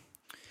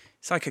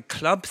it's like a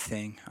club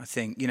thing. I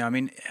think I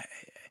mean,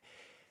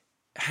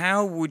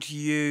 how would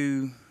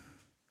you?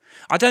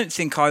 I don't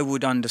think I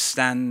would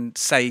understand,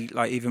 say,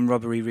 like even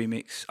Robbery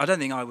Remix. I don't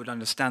think I would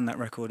understand that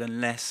record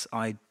unless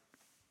I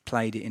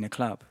played it in a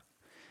club.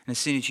 And as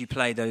soon as you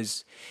play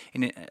those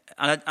in it,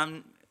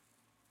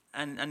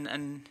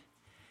 and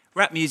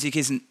rap music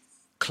isn't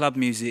club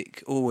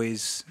music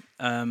always.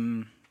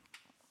 But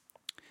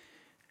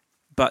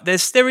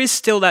there is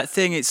still that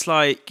thing. It's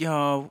like,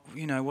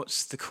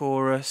 what's the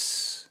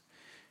chorus?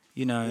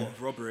 What,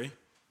 Robbery?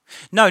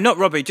 No, not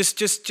Robbery.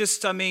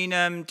 Just. I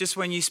mean, just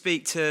when you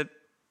speak to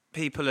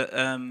people at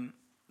I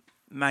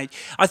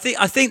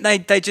think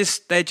they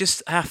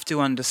just have to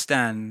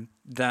understand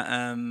that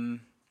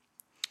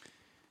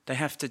they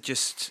have to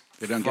just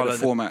they don't get the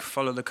format.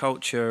 Follow the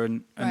culture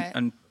and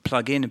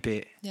plug in a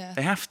bit. Yeah.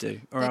 They have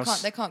to, or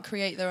else they can't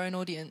create their own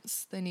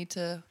audience. They need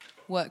to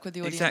work with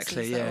the audiences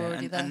exactly. that Yeah, are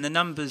already there. and the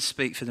numbers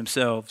speak for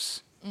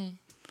themselves.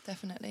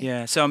 definitely.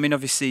 Yeah, so I mean,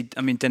 obviously,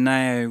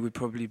 Danao would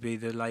probably be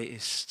the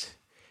latest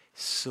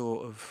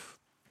sort of.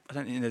 I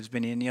don't think there's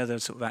been any other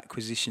sort of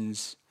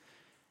acquisitions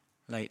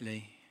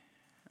lately.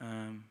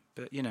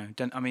 But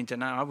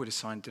Danao, I would have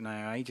signed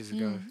Danao ages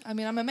ago. I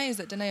mean, I'm amazed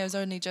that Daneo's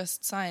only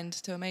just signed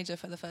to a major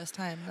for the first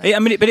time. I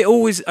think it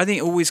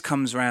always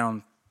comes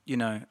round.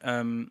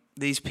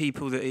 These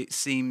people that it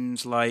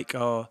seems like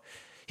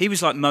he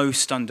was like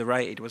most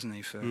underrated, wasn't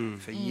he,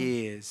 for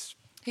years.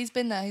 He's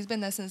been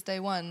there since day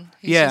one.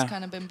 He's just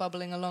kind of been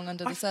bubbling along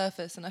under the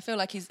surface, and I feel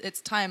like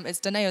it's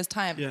Daneo's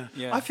time. Yeah.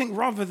 I think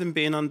rather than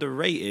being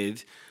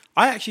underrated,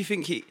 I actually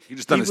think he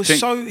just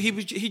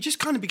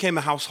kind of became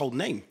a household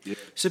name. Yeah.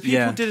 So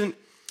people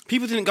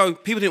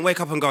didn't wake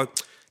up and go,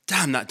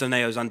 damn, that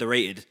Daneo's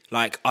underrated.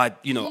 Like I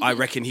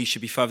reckon he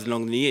should be further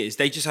along than he is.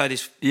 They just heard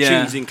his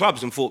tunes in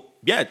clubs and thought,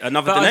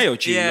 another Danao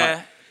tune.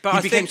 Yeah, but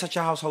he became such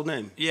a household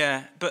name.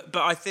 Yeah, but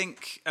I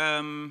think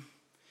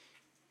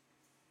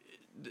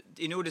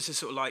in order to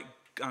sort of like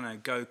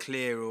go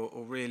clear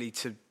or really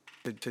to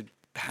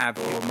have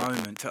your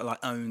moment to like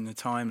own the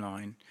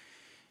timeline,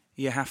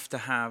 you have to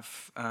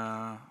have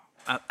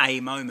a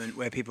moment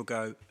where people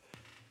go,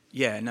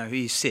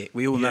 he's sick.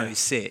 We all know he's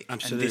sick,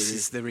 absolutely. And this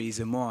is the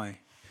reason why.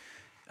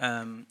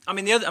 The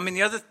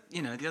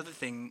other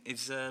thing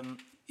is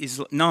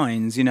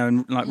Nines,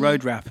 and like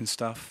road rap and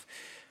stuff.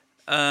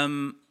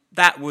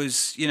 That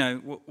was,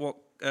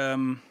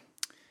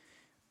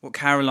 what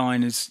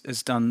Caroline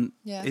has done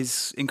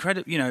is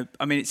incredible.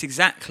 It's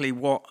exactly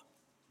what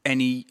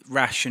any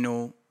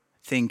rational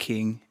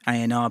thinking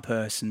A&R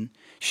person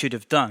should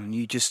have done.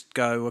 You just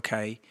go,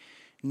 okay,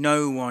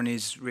 no one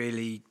is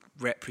really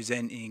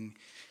representing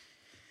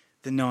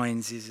the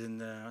Nineses and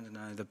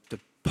the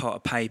Pot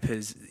of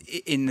Papers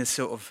in the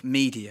sort of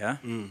media,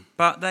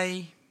 but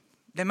they're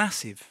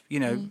massive.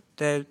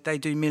 They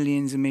do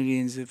millions and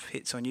millions of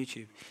hits on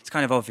YouTube. It's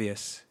kind of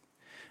obvious,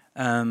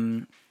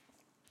 and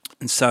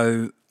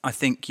so I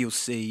think you're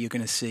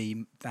going to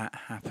see that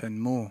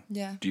happen more.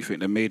 Yeah. Do you think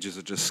the majors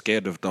are just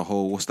scared of the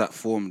whole, what's that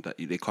form that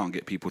they can't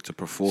get people to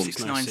perform?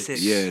 696.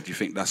 Yeah. Do you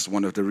think that's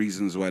one of the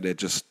reasons why they're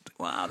just?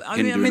 Well,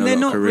 they're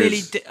not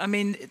really.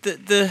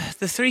 The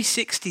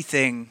 360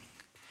 thing,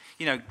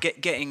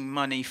 getting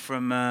money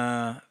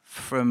from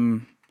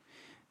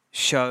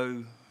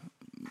show,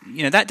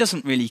 that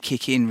doesn't really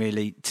kick in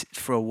really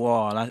for a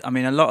while.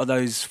 A lot of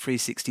those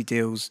 360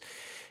 deals,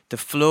 the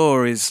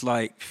floor is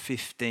like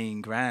 15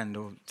 grand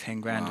or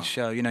 10 grand a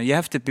show. You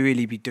have to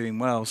really be doing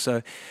well.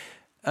 So,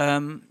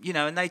 and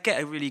they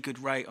get a really good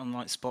rate on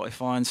like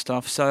Spotify and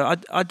stuff. So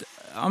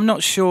I'm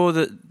not sure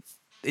that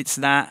it's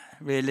that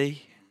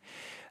really.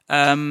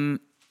 I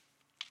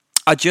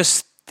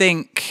just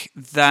think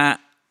that,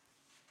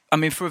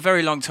 for a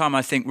very long time,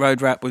 I think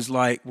road rap was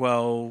like,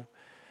 well,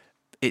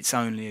 it's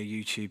only a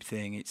YouTube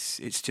thing.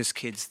 It's just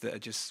kids that are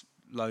just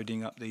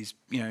loading up these,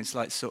 it's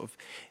like sort of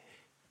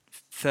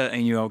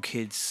 13-year-old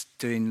kids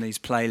doing these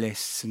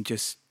playlists and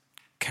just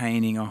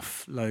caning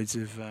off loads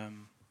of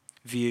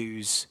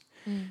views,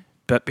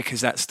 but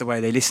because that's the way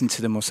they listen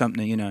to them or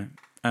something,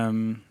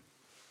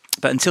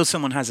 But until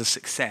someone has a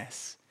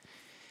success,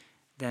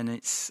 then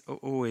it's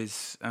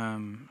always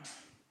going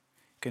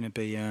to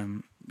be,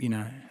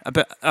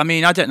 But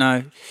I don't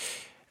know.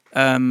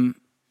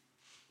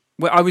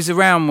 Well, I was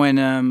around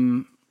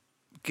when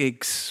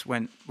Giggs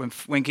when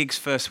Giggs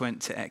first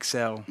went to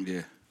XL.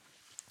 Yeah.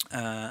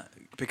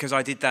 Because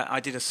I did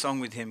a song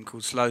with him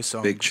called Slow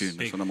Songs. Big tune.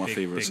 That's one of my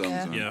favourite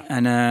songs.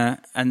 Yeah.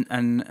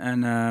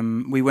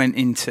 And we went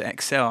into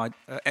XL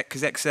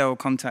because XL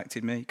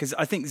contacted me because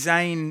I think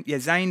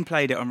Zayn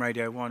played it on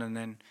Radio 1 and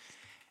then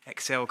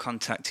XL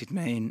contacted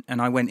me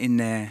and I went in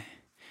there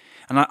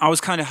and I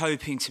was kind of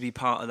hoping to be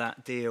part of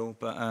that deal,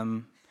 but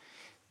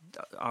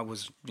I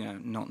was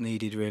not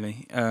needed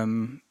really.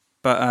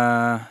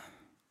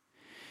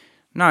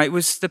 No, it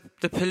was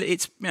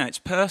it's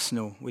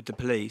personal with the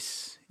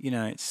police.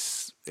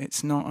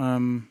 It's not.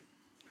 I'm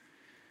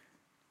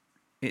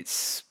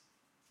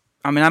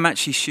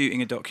actually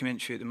shooting a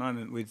documentary at the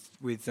moment with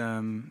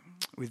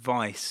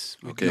Vice,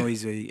 with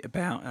Noisy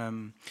about.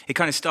 It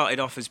kind of started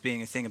off as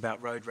being a thing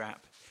about road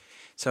rap.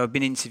 So I've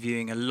been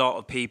interviewing a lot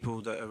of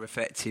people that are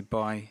affected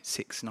by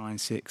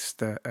 696.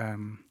 That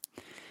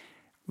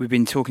we've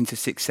been talking to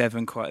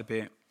 6-7 quite a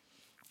bit.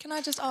 Can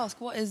I just ask,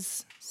 what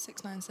is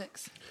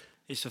 696?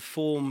 It's a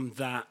form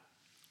that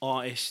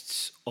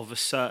artists of a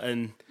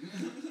certain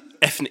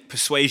ethnic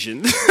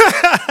persuasion,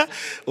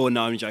 or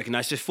no, I'm joking.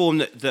 That's a form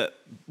that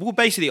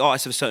basically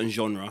artists of a certain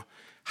genre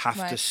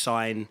have to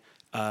sign.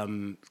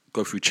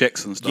 Go through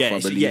checks and stuff, I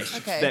believe. Yes,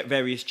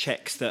 various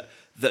checks that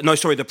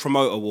the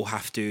promoter will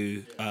have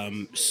to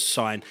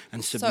sign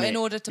and submit in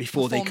order to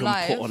before they can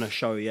live, put on a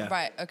show. Yeah.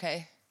 Right.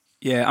 Okay.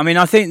 Yeah,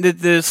 I think that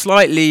the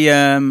slightly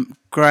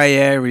grey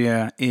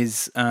area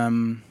is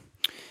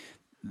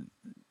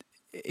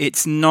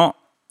it's not.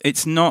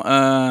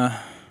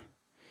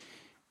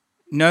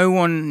 No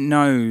one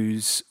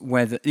knows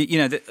whether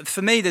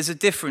for me, there's a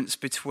difference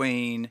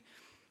between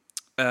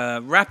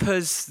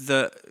rappers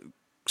that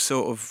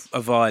sort of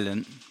are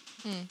violent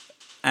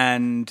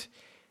and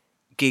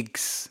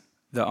gigs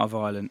that are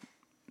violent,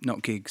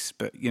 not gigs,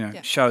 but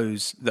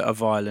shows that are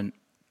violent.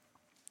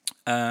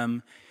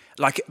 Really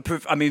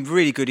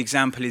good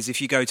example is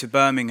if you go to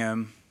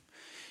Birmingham,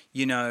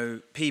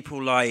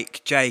 people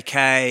like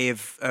JK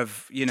have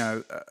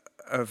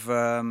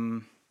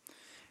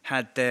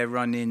had their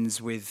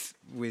run-ins with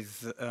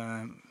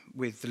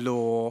the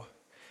law,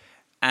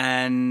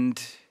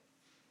 and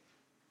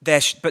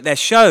their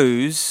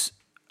shows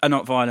are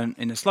not violent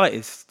in the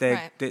slightest.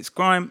 It's a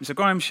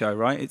grime show,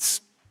 right? It's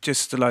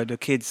just a load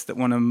of kids that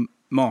want to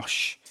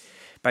mosh,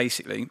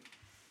 basically.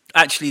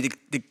 Actually,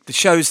 the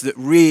shows that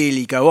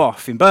really go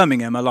off in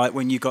Birmingham are like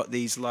when you got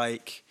these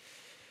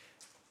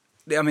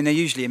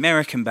they're usually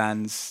American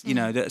bands,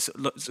 that's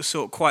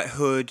sort of quite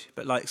hood,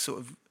 but like sort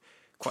of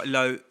quite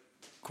low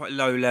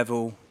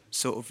level,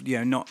 sort of,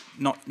 not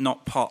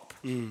pop.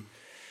 I'm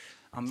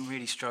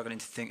really struggling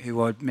to think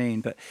who I'd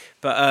mean, but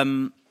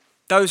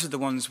those are the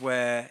ones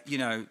where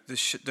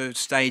the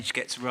stage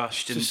gets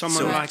rushed and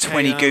sort of like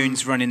 20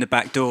 goons run in the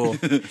back door.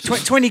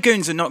 20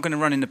 goons are not going to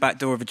run in the back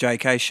door of a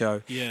JK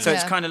show. Yeah. So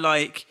it's kind of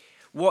like,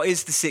 what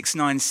is the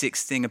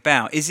 696 thing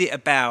about? Is it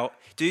about?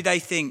 Do they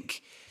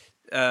think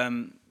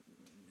Nines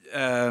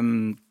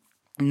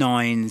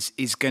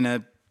is going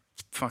to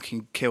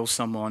fucking kill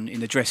someone in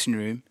the dressing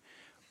room,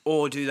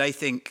 or do they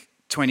think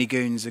 20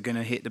 goons are going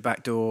to hit the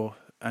back door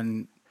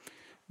and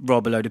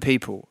rob a load of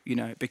people?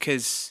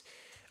 Because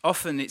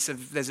often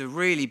there's a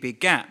really big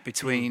gap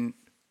between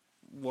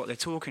what they're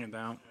talking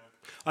about.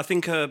 I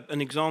think an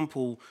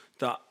example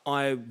that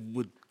I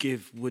would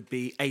give would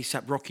be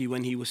A$AP Rocky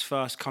when he was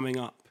first coming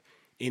up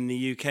in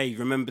the UK.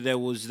 Remember there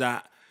was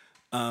that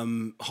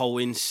whole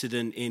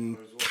incident in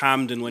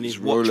Camden when his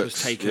watch Rolex,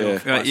 was taken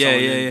off by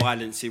someone and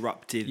violence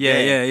erupted.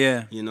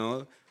 Yeah.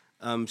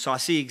 So I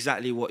see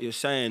exactly what you're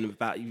saying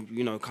about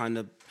kind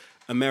of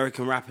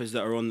American rappers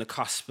that are on the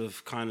cusp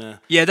of kind of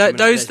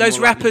those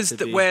rappers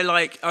that where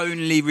like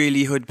only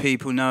really hood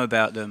people know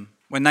about them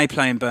when they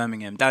play in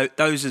Birmingham.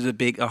 Those are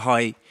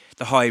the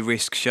high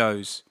risk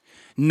shows,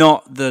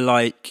 not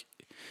the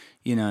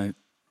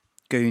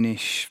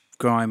goonish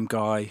grime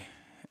guy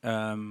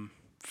from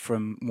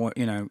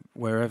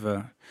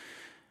wherever.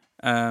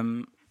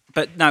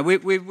 But no,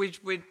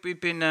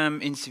 we've been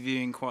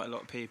interviewing quite a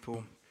lot of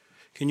people.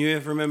 Can you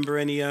ever remember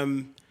any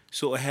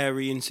sort of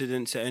hairy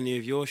incidents at any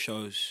of your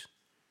shows?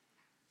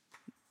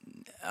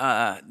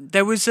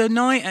 There was a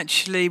night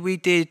actually we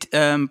did.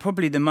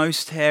 Probably the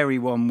most hairy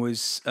one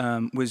was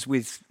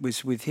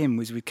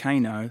with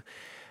Kano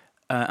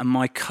and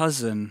my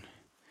cousin.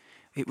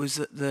 It was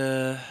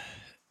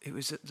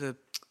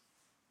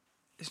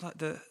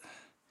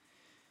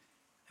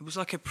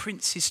like a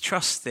Prince's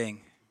Trust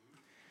thing.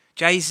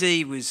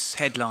 Jay-Z was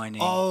headlining.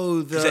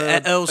 Oh,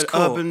 at Earl's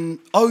Court. Urban.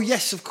 Oh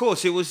yes, of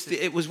course. It was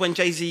when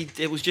Jay-Z.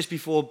 It was just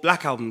before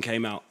Black Album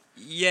came out.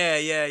 Yeah.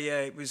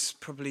 It was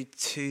probably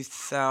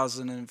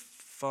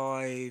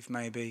 2005,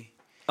 maybe.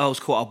 I was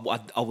cool.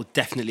 I was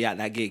definitely at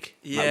that gig.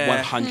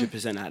 Yeah.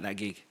 100% at that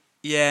gig.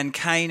 Yeah, and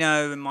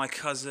Kano and my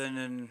cousin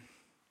and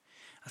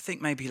I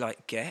think maybe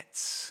like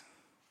Getz.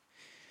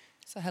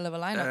 It's a hell of a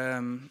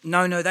lineup.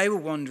 No, they were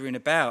wandering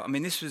about. I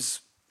mean, this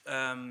is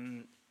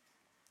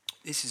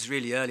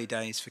really early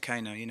days for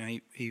Kano.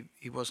 He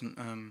wasn't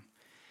a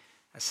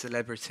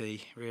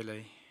celebrity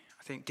really.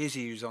 I think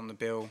Dizzy was on the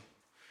bill.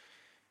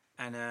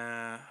 And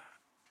I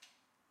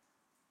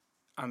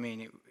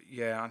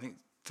think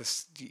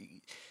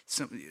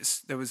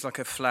there was like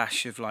a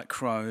flash of like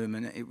chrome,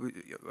 and it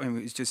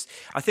was just.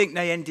 I think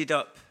they ended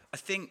up. I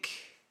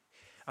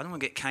don't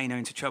want to get Kano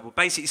into trouble.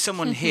 Basically,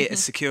 someone hit a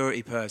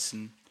security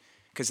person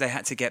because they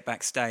had to get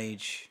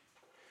backstage,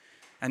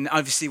 and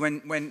obviously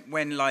when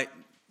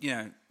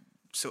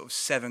sort of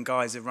 7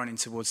 guys are running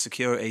towards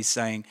security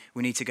saying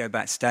we need to go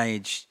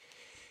backstage,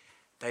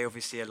 they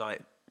obviously are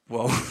like.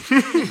 Well,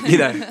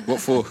 what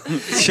for?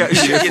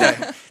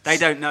 They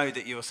don't know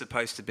that you're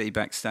supposed to be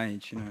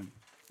backstage,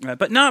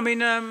 But no,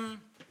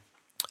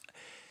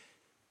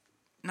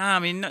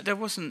 there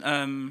wasn't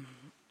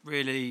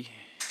really.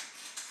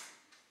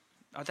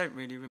 I don't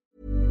really.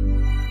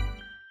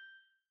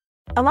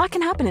 A lot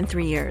can happen in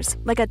 3 years,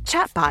 like a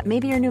chatbot may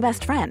be your new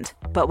best friend.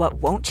 But what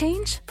won't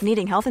change?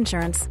 Needing health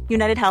insurance.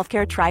 United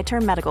Healthcare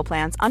Tri-Term Medical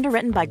Plans,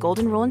 underwritten by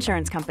Golden Rule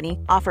Insurance Company,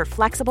 offer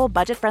flexible,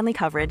 budget-friendly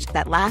coverage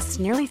that lasts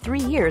nearly 3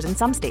 years in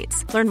some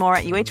states. Learn more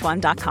at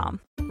uh1.com.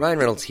 Ryan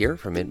Reynolds here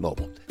from Mint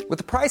Mobile. With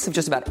the price of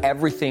just about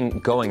everything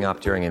going up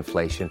during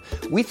inflation,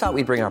 we thought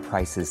we'd bring our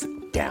prices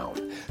down.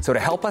 So to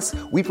help us,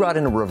 we brought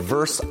in a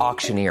reverse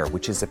auctioneer,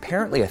 which is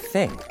apparently a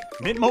thing.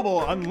 Mint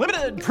Mobile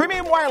Unlimited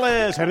Premium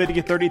Wireless. How to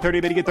get 30,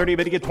 30, bit to get 30,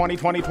 bit to get 20,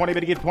 20, 20,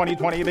 bit to get 20,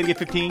 20, bit to get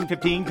 15,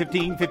 15,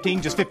 15,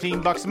 15, just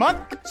 $15 a month?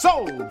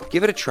 Sold!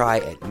 Give it a try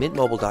at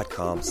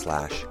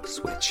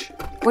mintmobile.com/switch.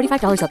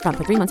 $45 up front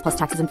for 3 months plus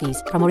taxes and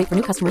fees. Promo rate for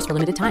new customers for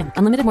limited time.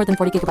 Unlimited more than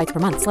 40 gigabytes per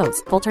month.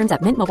 Slows full terms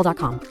at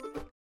mintmobile.com.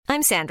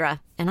 I'm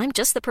Sandra, and I'm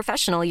just the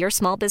professional your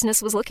small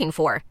business was looking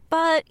for.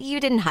 But you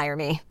didn't hire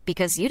me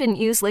because you didn't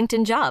use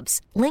LinkedIn Jobs.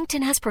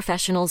 LinkedIn has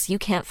professionals you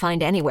can't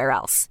find anywhere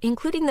else,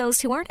 including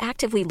those who aren't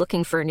actively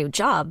looking for a new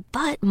job,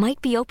 but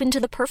might be open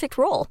to the perfect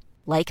role,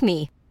 like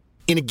me.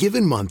 In a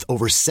given month,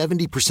 over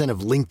 70%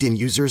 of LinkedIn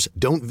users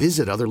don't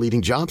visit other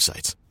leading job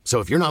sites. So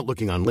if you're not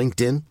looking on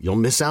LinkedIn, you'll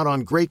miss out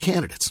on great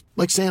candidates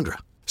like Sandra.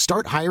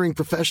 Start hiring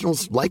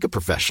professionals like a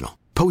professional.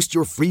 Post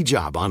your free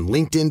job on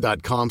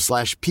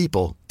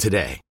linkedin.com/people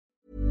today.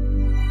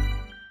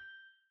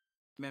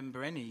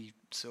 Remember any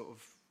sort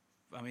of,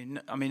 I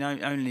mean,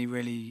 only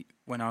really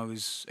when I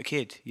was a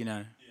kid, you know.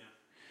 Yeah.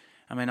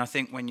 I mean, I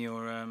think when you're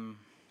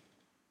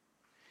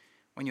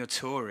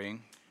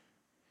touring,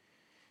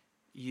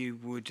 you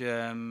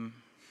don't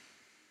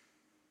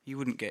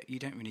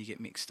really get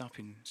mixed up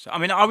in. So, I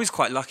mean, I was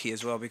quite lucky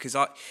as well because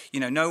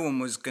no one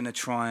was going to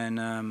try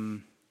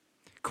and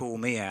call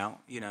me out,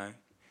 you know.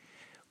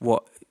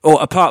 Or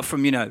apart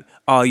from,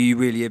 are you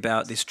really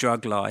about this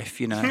drug life,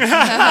 And then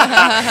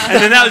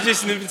that was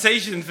just an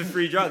invitation for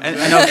free drugs.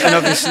 And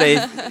obviously,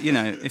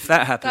 if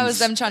that happens... That was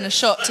them trying to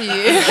shot to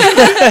you.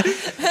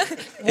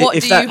 What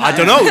do you have? I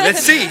don't know,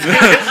 let's see.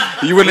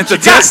 You willing to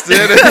test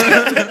it?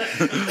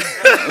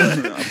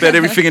 I bet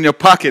everything in your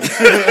pocket.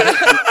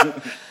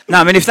 No,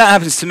 I mean, if that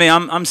happens to me,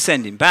 I'm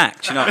sending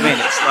back, do you know what I mean?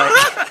 It's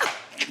like...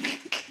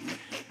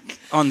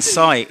 on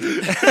site.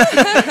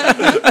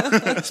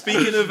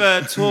 Speaking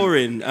of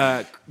touring,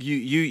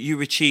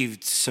 you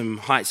achieved some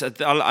heights.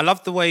 I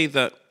love the way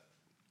that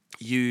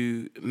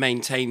you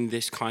maintain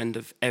this kind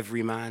of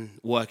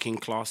everyman working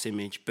class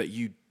image, but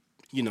you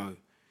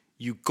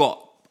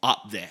got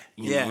up there.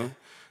 You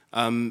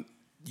know?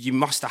 You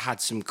must have had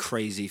some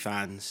crazy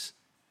fans.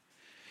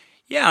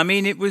 Yeah, I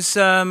mean, it was.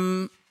 I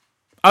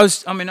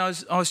was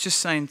just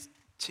saying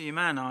to you,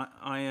 man.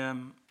 I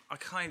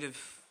kind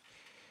of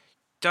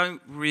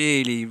don't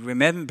really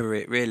remember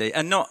it really,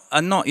 and not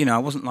I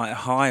wasn't like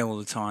high all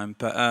the time,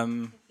 but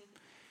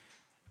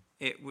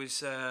it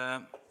was.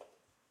 I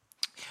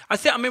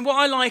mean, what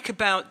I like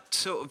about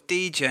sort of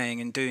DJing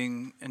and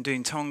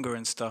doing Tonga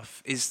and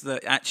stuff is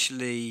that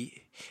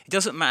actually it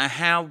doesn't matter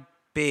how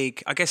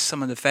big. I guess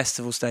some of the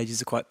festival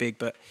stages are quite big,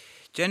 but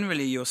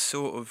generally you're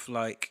sort of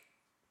like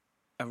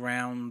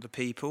around the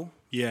people,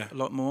 a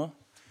lot more.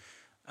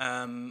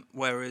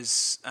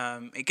 Whereas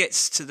it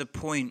gets to the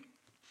point.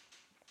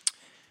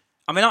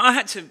 I mean, I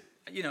had to,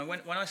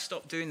 when I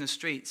stopped doing the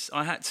streets,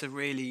 I had to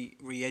really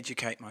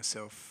re-educate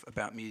myself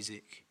about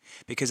music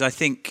because I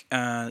think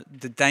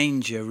the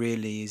danger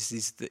really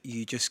is that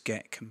you just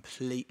get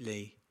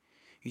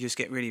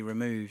really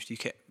removed. You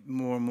get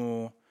more and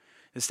more,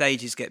 the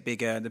stages get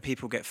bigger, the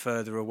people get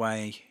further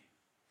away,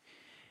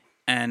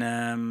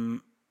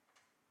 and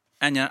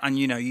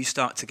you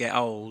start to get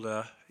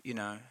older,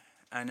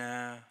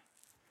 and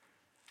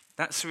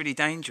that's really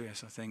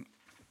dangerous. I think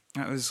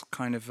that was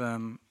kind of.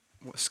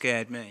 What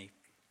scared me,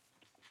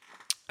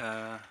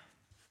 and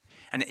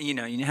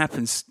it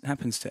happens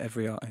to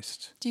every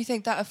artist. Do you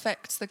think that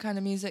affects the kind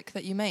of music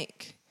that you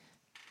make?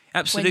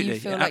 Absolutely. When you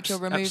feel like you're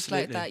removed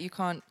like that, you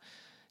can't.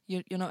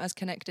 You're not as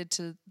connected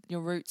to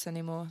your roots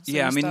anymore. So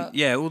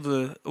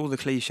all the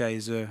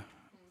cliches are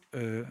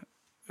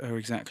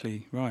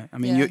exactly right. I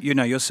mean,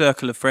 your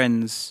circle of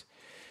friends.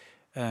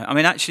 I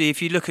mean, actually,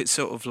 if you look at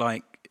sort of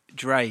like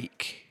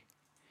Drake.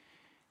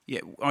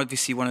 Yeah,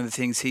 obviously one of the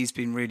things he's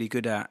been really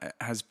good at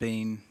has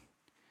been,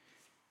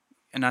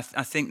 and I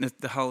think that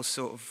the whole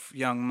sort of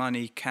Young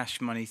Money,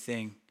 Cash Money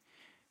thing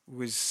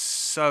was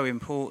so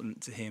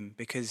important to him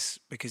because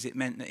it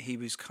meant that he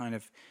was kind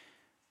of,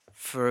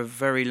 for a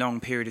very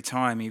long period of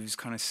time, he was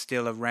kind of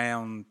still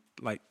around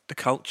like the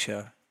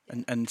culture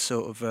and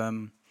sort of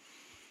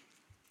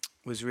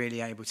was really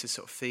able to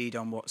sort of feed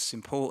on what's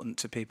important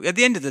to people. At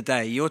the end of the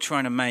day, you're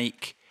trying to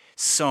make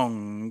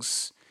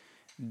songs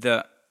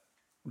that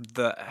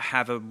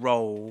have a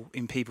role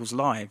in people's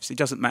lives. It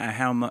doesn't matter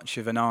how much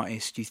of an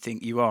artist you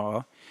think you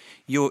are.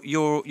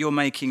 You're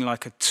making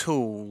like a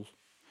tool,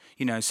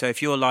 So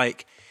if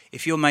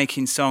you're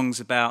making songs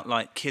about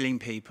like killing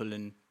people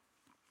and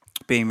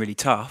being really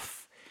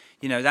tough,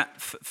 that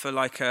for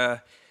like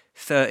a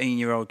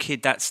 13-year-old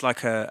kid, that's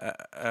like a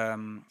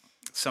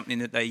something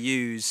that they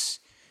use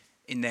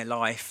in their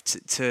life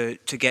to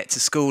get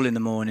to school in the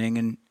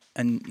morning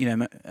and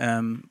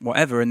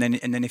whatever. And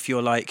then if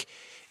you're like.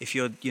 If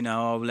you're,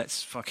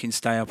 let's fucking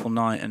stay up all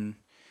night and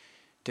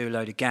do a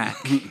load of gack,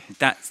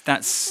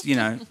 that's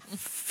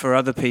for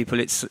other people,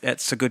 it's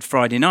a good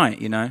Friday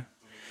night,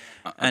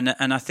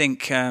 And I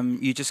think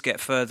you just get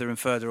further and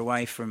further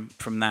away from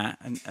that,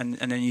 and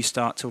then you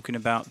start talking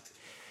about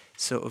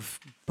sort of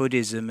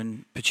Buddhism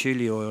and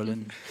patchouli oil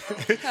and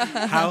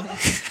how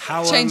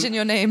changing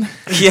your name.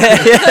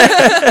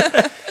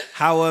 Yeah.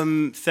 How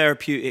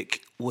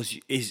therapeutic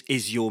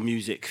is your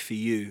music for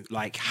you?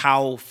 Like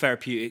how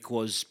therapeutic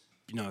was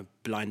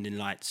Blinding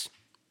Lights,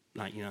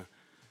 I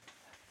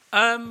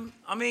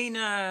mean,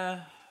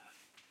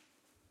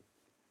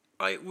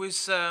 it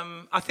was.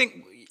 I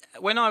think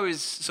when I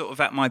was sort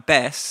of at my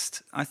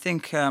best, I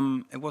think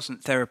it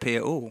wasn't therapy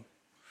at all.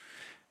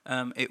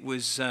 It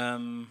was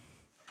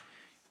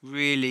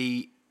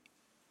really.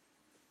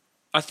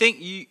 I think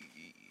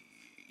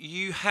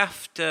you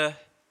have to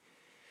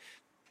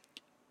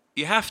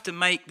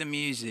make the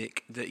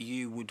music that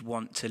you would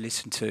want to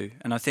listen to.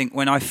 And I think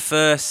when I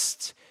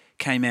first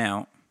came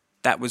out,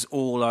 that was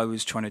all I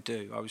was trying to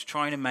do. I was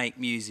trying to make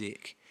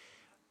music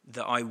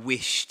that I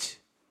wished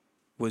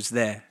was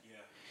there. Yeah.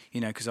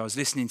 You know, because I was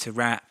listening to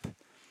rap.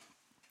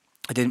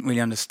 I didn't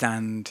really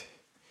understand.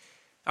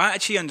 I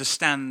actually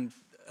understand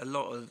a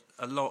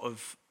lot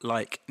of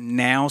like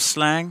now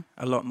slang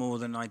a lot more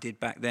than I did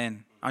back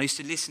then. I used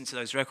to listen to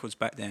those records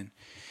back then.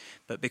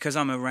 But because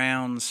I'm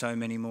around so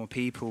many more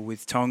people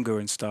with Tonga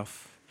and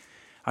stuff,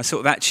 I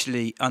sort of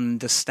actually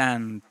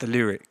understand the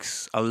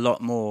lyrics a lot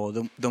more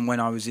than when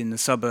I was in the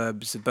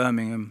suburbs of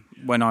Birmingham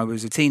when I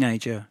was a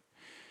teenager.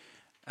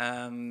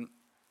 I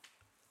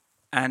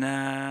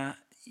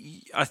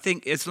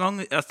think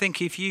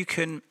if you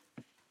can,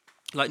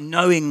 like,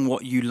 knowing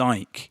what you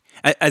like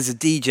as a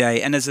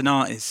DJ and as an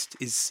artist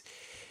is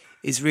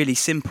really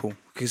simple,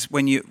 because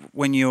when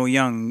you're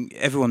young,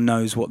 everyone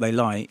knows what they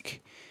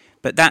like,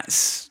 but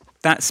that's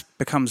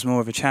becomes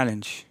more of a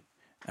challenge.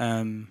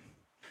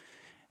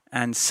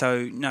 And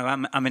so, no,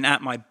 I mean,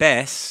 at my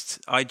best,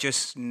 I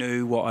just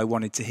knew what I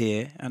wanted to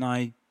hear, and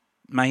I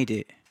made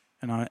it,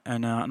 and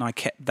I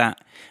kept that.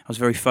 I was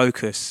very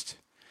focused,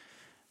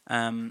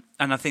 and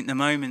I think the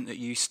moment that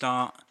you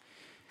start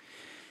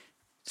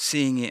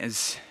seeing it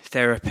as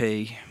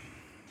therapy,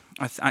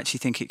 I actually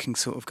think it can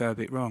sort of go a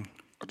bit wrong.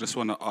 I just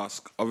want to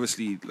ask.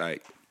 Obviously,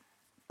 like,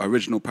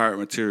 original Pirate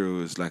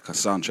Material is like a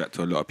soundtrack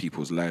to a lot of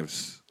people's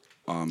lives.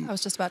 I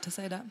was just about to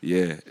say that.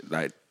 Yeah,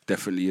 like,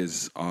 definitely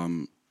is.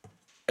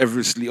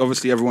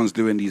 Obviously, everyone's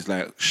doing these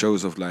like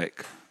shows of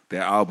like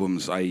their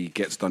albums. I.e.,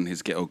 Get's done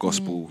his Ghetto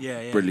Gospel,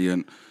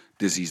 brilliant.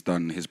 Dizzy's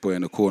done his Boy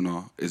in the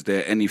Corner. Is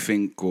there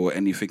anything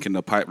in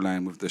the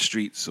pipeline with the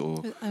streets?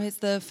 Or I mean, it's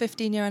the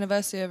 15-year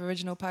anniversary of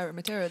original Pirate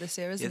Material this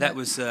year, isn't it? Yeah,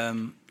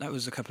 that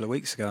was a couple of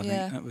weeks ago. I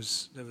think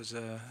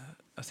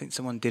I think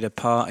someone did a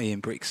party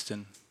in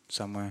Brixton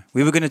somewhere.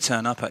 We were going to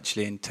turn up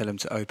actually and tell them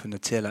to open the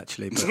till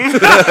actually, but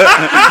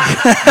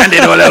hand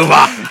it all over.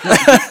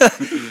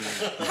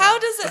 How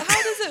does it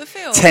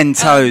feel? 10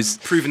 toes.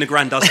 Proving the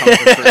grand does something.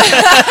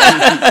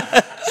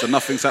 So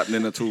nothing's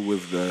happening at all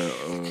with the.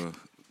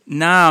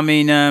 No, I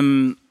mean,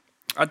 I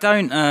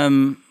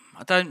don't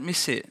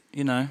miss it.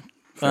 You know,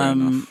 I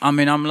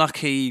mean, I'm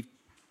lucky.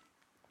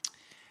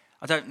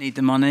 I don't need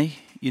the money.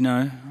 You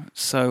know,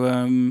 so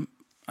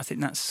I think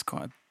that's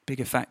quite a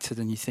bigger factor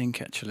than you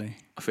think, actually.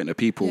 I think the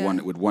people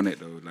would want it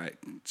though, like,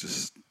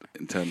 just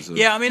in terms of.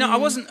 Yeah, I mean, I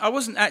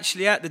wasn't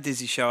actually at the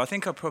Dizzy show. I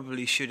think I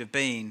probably should have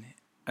been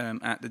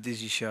at the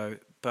Dizzy show,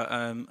 but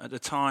at the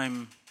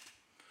time,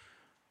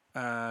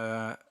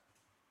 I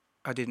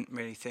didn't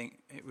really think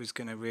it was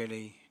going to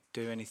really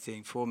do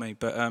anything for me.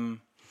 But I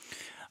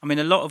mean,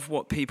 a lot of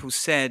what people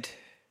said,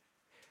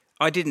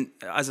 I didn't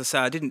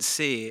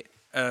see it.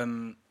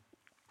 And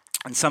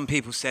some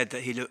people said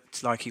that he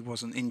looked like he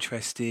wasn't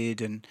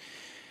interested, and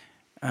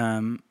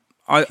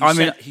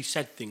he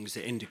said things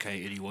that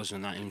indicated he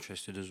wasn't that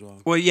interested as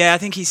well. Well, yeah, I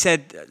think he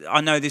said,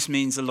 "I know this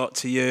means a lot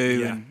to you."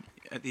 Yeah. And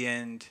at the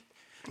end,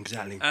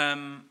 exactly. I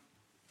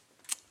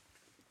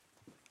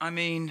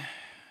mean,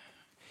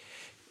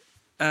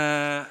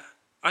 I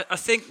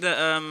think that.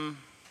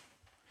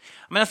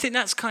 I think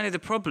that's kind of the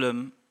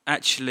problem.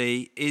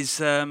 Actually,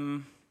 is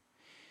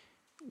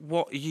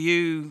what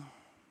you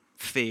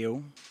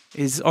feel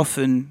is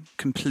often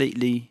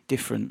completely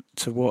different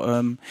to what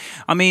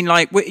I mean,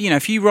 like, you know,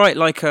 if you write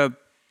a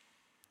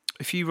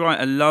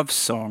love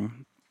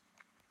song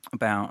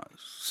about,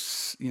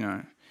 you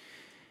know,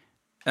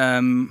 I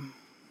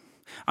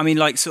mean,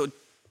 like, sort of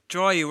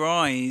Dry Your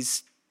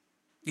Eyes,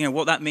 you know,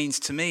 what that means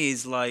to me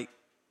is like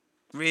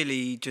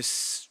really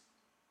just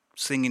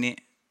singing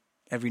it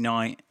every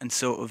night and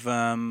sort of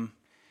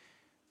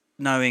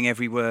knowing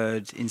every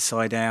word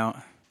inside out,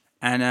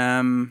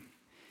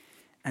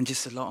 and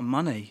just a lot of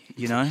money,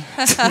 you know.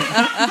 But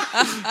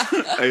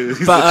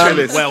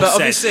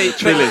obviously,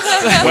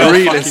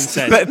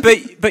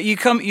 but you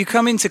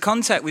come into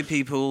contact with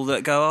people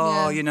that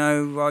go, you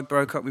know, I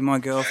broke up with my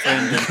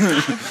girlfriend,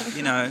 and,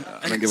 you know.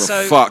 I don't give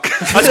a fuck.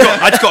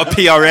 I just got a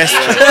PRS.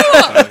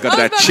 Got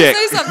that check. I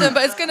was about to say something,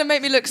 but it's going to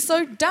make me look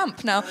so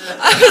damp now.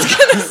 I was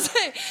going to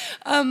say.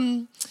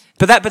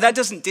 But that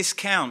doesn't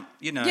discount,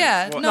 you know.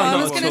 Yeah,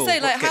 I was going to say,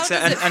 like, how does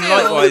it feel? And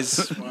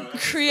likewise,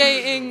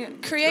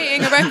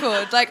 creating a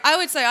record. Like, I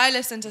would say I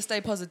listen to Stay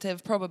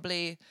Positive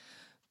probably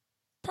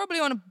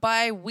on a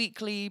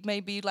bi-weekly,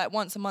 maybe like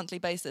once a monthly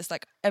basis,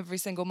 like every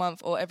single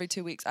month or every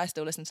 2 weeks. I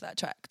still listen to that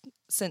track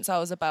since I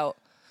was about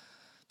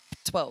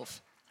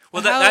 12.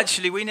 Well,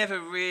 actually, we never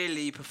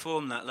really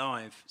performed that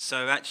live.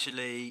 So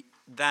actually,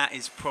 that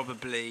is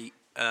probably.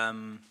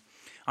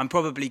 I'm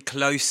probably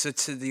closer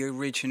to the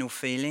original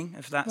feeling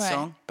of that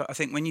song, but I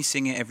think when you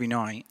sing it every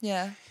night,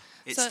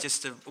 it's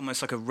just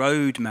almost like a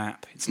road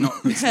map. It's not,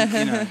 you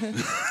know.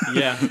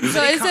 Yeah.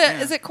 So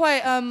is it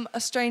quite a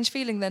strange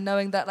feeling then,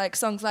 knowing that like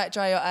songs like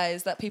Dry Your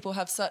Eyes, that people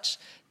have such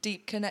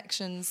deep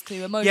connections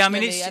to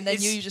emotionally, and then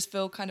you just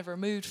feel kind of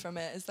removed from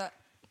it. Is that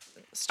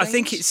strange? I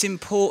think it's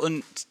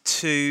important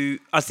to.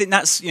 I think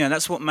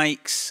that's what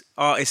makes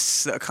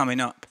artists that are coming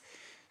up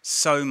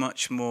so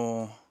much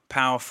more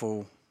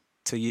powerful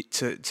to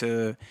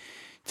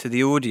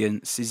the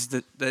audience, is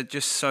that they're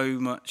just so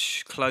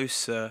much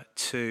closer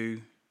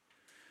to.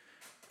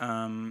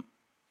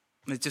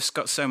 They've just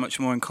got so much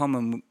more in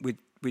common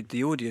with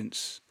the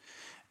audience,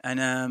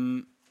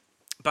 and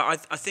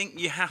but I think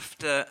you have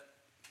to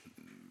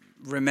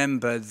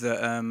remember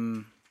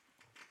that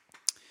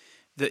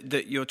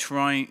that you're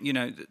trying,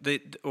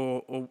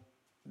 or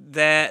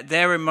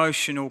their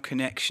emotional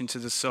connection to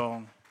the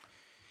song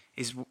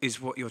is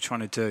what you're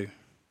trying to do,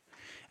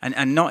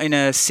 and not in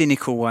a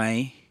cynical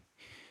way,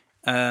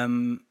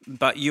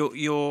 but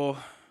you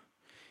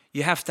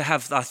have to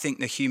have, I think,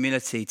 the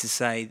humility to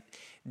say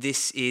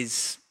this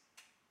is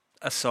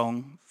a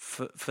song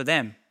for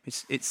them.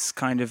 It's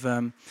kind of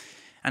and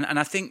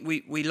I think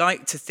we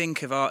like to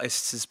think of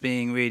artists as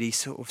being really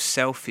sort of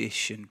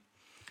selfish, and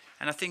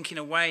I think in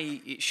a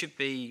way it should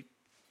be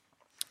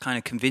kind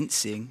of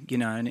convincing,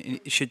 and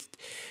it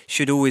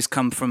should always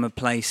come from a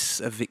place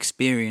of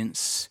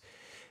experience.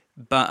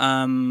 But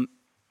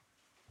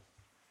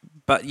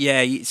yeah,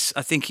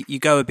 I think you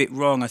go a bit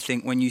wrong. I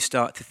think when you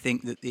start to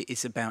think that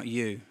it's about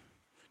you,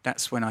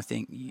 that's when I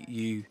think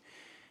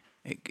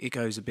it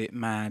goes a bit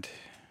mad.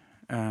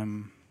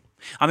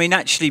 I mean,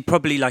 actually,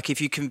 probably like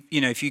if you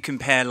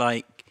compare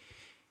like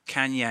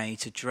Kanye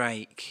to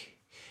Drake,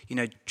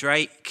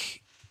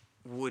 Drake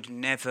will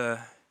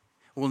never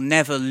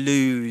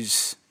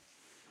lose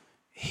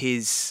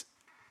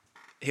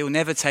he'll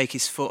never take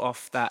his foot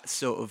off that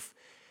sort of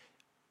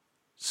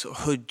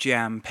hood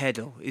jam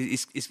pedal.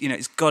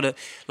 It's got to,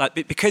 like,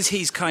 because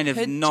he's kind of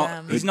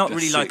he's not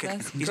really like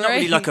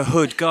a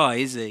hood guy,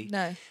 is he?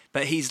 No.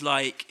 But he's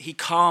like, he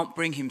can't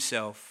bring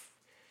himself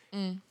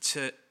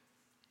to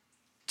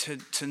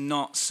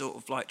not sort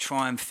of like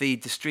try and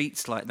feed the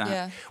streets like that.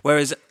 Yeah.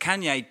 Whereas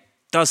Kanye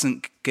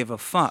doesn't give a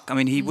fuck. I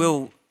mean, he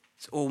will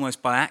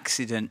almost by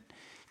accident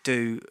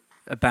do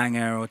a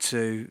banger or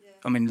two. Yeah.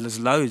 I mean, there's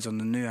loads on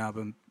the new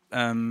album.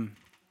 And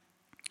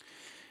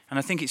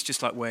I think it's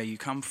just like where you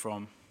come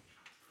from.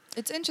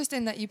 It's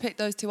interesting that you picked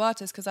those two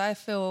artists, because I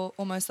feel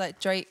almost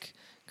like Drake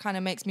kind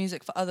of makes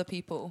music for other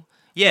people.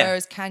 Yeah.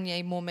 Whereas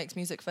Kanye more makes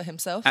music for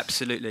himself.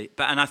 Absolutely.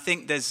 And I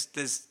think there's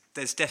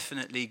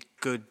definitely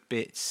good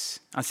bits.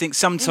 I think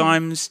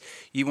sometimes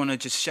you want to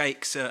just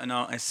shake certain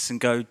artists and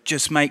go,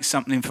 just make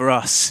something for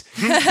us.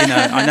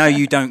 I know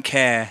you don't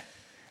care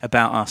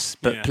about us,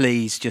 but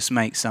please just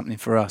make something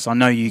for us. I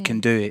know you can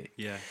do it.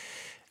 Yeah.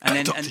 And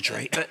then Dr.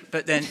 Drake.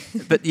 But then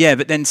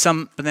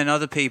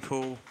other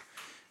people.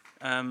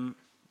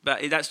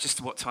 But that's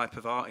just what type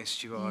of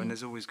artist you are, and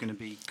there's always going to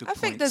be good points.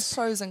 I think there's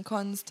pros and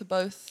cons to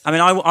both. I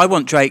mean, I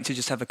want Drake to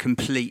just have a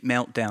complete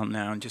meltdown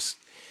now and just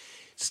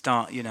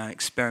start,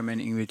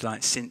 experimenting with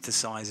like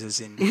synthesizers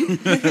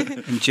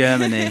in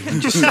Germany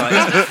and just like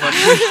a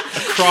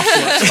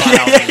Kraftwerk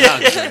style.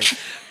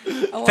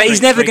 But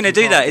he's never going to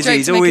do that, is he?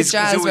 He's always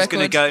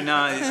going to go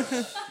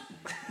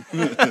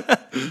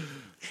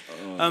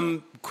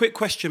no. Quick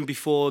question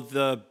before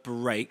the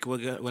break.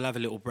 We'll have a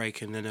little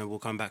break and then we'll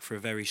come back for a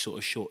very sort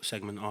of short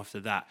segment after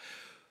that.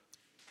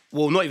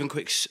 Well, not even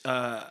quick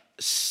statement.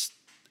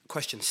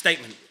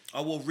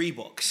 I wore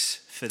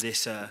Reeboks for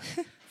this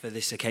for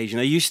this occasion.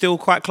 Are you still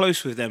quite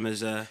close with them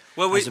as a?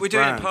 Well, we're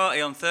doing a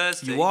party on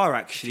Thursday. You are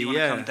actually. If you want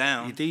to come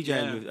down. You're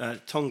DJing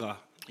with Tonga.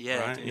 Yeah,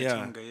 right?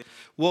 Tonga. Yeah.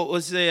 What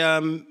was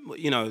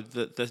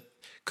the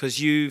because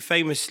you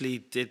famously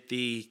did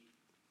the.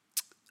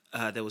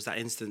 There was that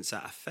instance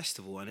at a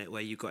festival on it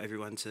where you got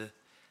everyone to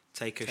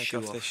take off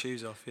their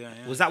shoes off. Yeah.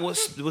 Was that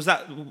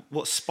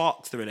what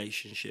sparked the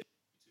relationship?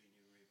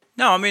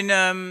 No, I mean.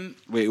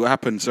 Wait, what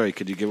happened? Sorry,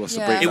 could you give us a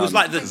breakdown? It was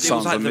like the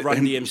Run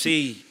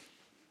DMC.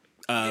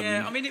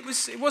 Yeah, I mean,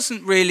 it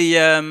wasn't really.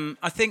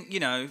 I think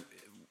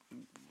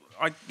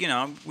I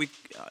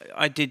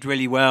did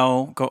really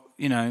well.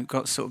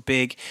 Got sort of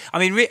big. I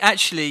mean,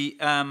 actually,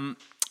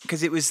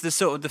 because it was the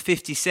sort of the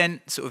 50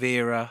 Cent sort of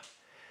era.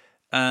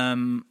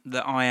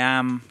 The I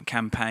Am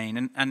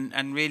campaign,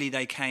 and really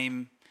they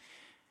came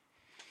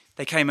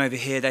over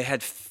here. They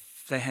had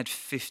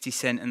 50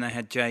 Cent and they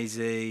had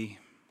Jay-Z,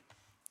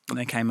 and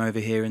they came over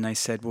here and they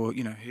said, well,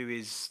 who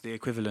is the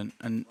equivalent?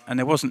 And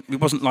it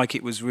wasn't like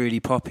it was really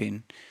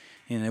popping.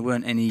 There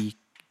weren't any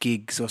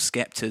gigs or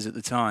Skeptors at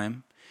the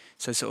time,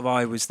 so sort of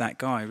I was that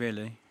guy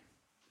really.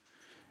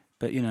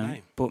 But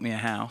bought me a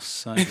house.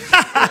 So.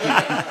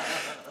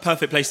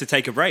 Perfect place to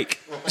take a break.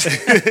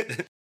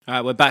 All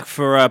right, we're back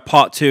for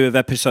part 2 of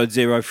episode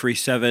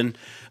 037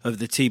 of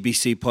the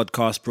TBC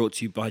podcast, brought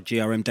to you by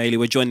GRM Daily.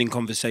 We're joined in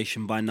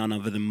conversation by none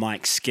other than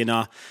Mike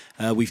Skinner.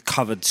 We've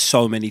covered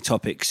so many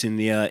topics in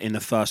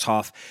the first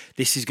half.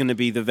 This is going to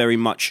be the very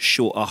much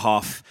shorter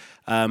half,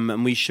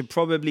 and we should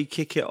probably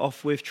kick it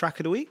off with Track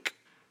of the Week.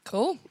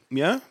 Cool.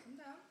 Yeah?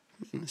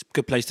 It's a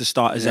good place to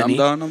start as any.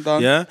 I'm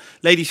done. Yeah?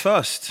 Ladies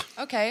first.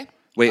 Okay.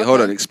 Wait,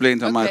 hold on. Explain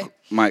to Okay.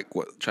 Mike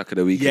what track of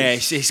the week Yeah,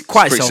 is. it's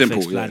quite pretty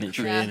simple,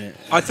 self-explanatory, yeah. isn't it?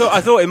 I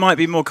thought it might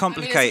be more I mean,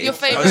 complicated.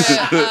 it's your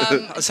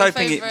favourite. I was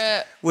hoping it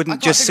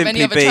wouldn't just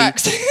simply be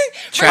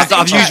track.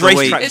 I've used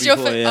Racetrack It's your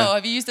before, yeah. Oh,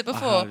 have you used it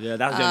before? have, yeah,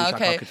 that's the only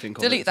track I could think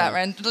of at Delete the that, time.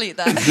 Ren. Delete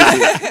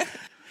that.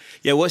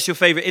 Yeah, what's your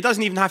favourite? It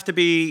doesn't even have to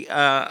be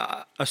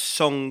a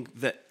song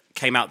that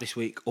came out this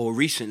week or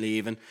recently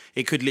even.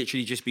 It could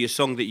literally just be a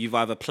song that you've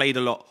either played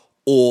a lot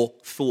or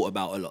thought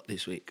about a lot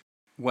this week.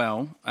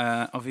 Well,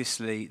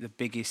 obviously the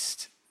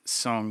biggest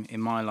song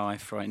in my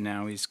life right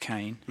now is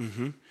Kane.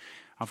 Mm-hmm.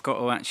 I've got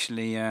to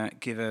actually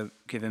give a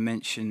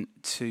mention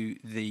to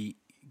the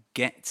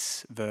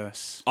Gets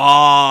verse.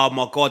 Oh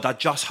my God, I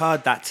just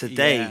heard that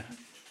today. Yeah.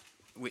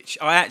 Which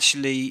I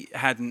actually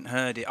hadn't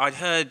heard it. I'd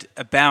heard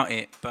about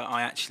it, but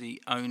I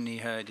actually only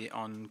heard it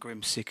on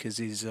Grim Sickers'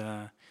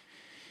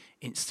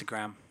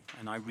 Instagram,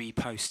 and I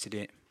reposted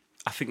it.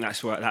 I think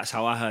that's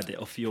how I heard it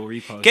off your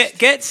repost.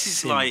 Gets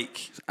is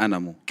like It's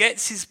Animal.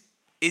 Gets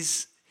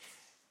is.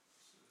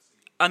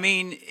 I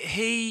mean,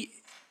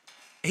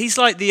 he's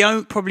like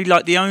probably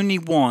like the only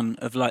one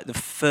of like the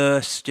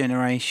first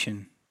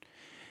generation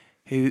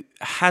who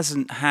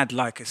hasn't had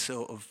like a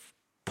sort of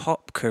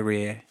pop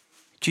career.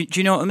 Do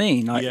you know what I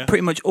mean? Like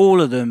pretty much all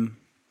of them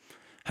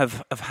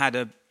have had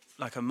a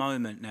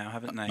moment now,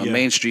 haven't they? A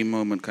mainstream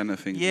moment kind of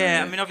thing.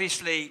 Yeah, I mean,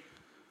 obviously,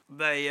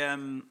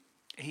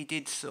 he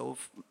did sort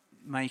of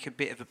make a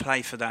bit of a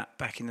play for that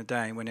back in the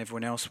day when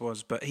everyone else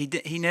was, but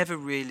he never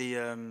really.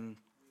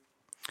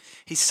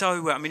 He's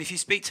so. I mean, if you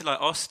speak to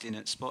like Austin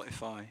at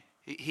Spotify,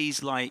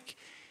 he's like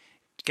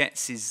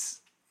Gets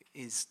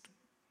is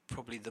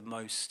probably the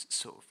most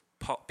sort of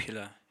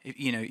popular.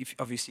 If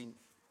obviously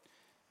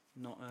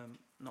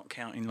not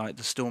counting like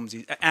the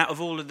Stormzy, out of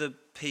all of the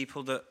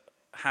people that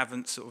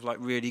haven't sort of like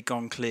really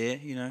gone clear,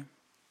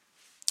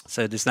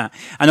 So there's that,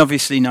 and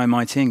obviously Know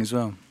My Ting as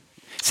well.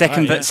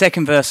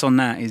 Second verse on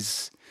that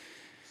is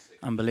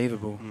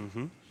unbelievable.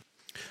 Mm-hmm.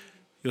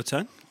 Your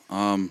turn.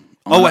 No.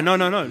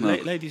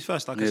 Ladies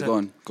first. Like I said. Go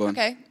on.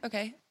 Okay.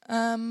 Okay.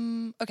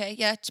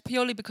 Yeah.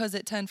 Purely because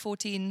it turned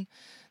 14.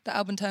 The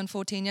album turned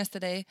 14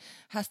 yesterday.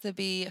 Has to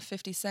be a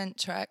 50 Cent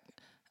track.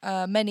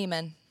 Many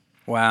Men.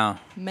 Wow.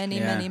 Many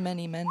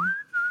men.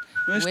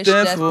 Wish death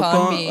death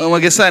upon me. I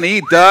want to get something to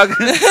eat, dog.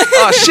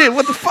 Oh shit!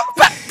 What the fuck?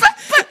 Back.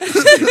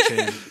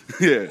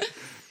 Yeah.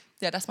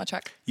 Yeah, that's my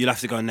track. You'll have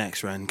to go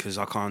next, Ren, because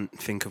I can't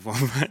think of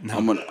one right now.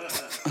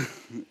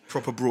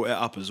 Proper brought it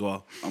up as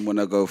well. I'm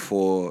gonna go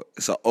for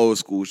it's an old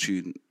school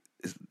tune.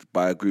 It's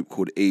by a group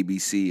called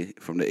ABC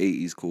from the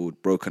 80s called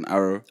Broken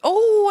Arrow.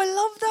 Oh, I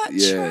love that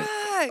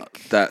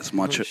track. That's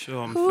my track.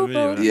 Sure, I'm Who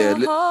familiar with broke that.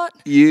 my heart?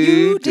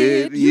 You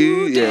did.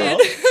 Yeah.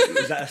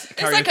 Is that a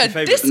It's like karaoke a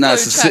favourite? disco Nah,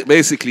 so track.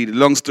 basically,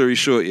 long story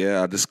short,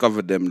 I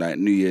discovered them like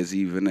New Year's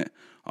Eve, innit?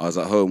 I was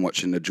at home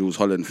watching the Jules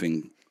Holland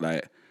thing,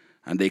 like,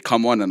 and they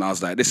come on, and I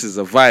was like, this is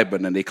a vibe,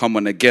 and then they come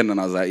on again, and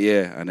I was like,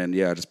 yeah, and then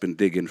I just been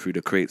digging through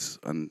the crates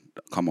and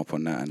come up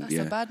on that, and That's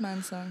a Bad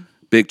Man song.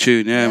 big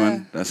tune,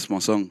 man. That's my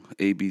song,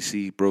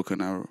 ABC,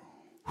 Broken Arrow.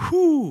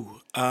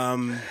 Whew.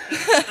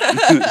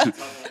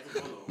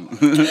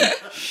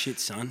 Shit,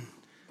 son.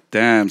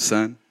 Damn,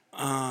 son.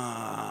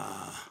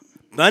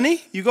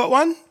 Bernie, you got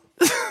one?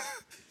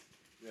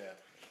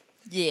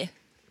 Yeah.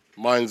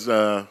 Mine's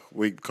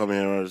We Come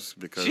Heroes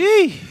because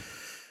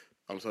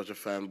I'm such a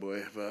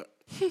fanboy, but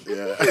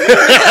yeah.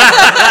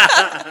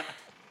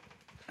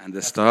 And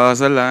the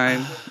stars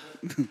align.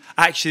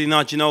 Actually,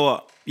 no, do you know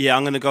what? Yeah,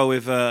 I'm going to go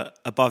with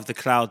Above the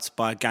Clouds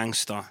by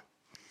Gangsta.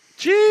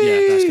 Jeez.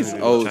 Yeah, that's going to be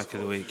my track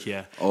of the week,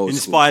 yeah. Old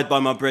Inspired by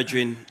my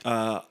brethren,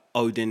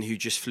 Odin, who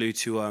just flew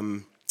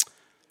to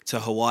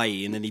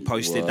Hawaii, and then he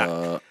posted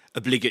that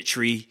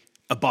obligatory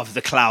Above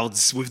the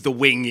Clouds with the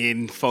wing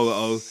in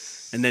photo.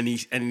 And then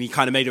he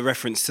kind of made a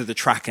reference to the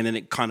track, and then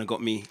it kind of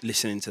got me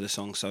listening to the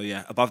song. So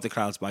yeah, Above the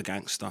Clouds by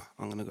Gangsta,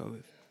 I'm gonna go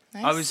with.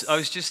 Nice. I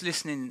was just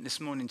listening this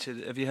morning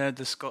to. Have you heard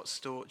the Scott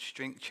Storch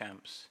Drink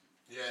Champs?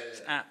 Yeah.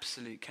 It's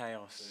absolute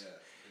chaos. Yeah.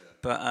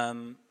 But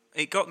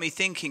it got me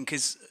thinking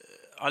because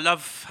I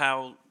love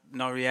how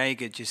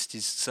Noriega just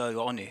is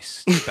so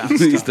honest about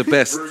He's stuff. the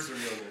best.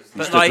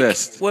 But He's like the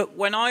best.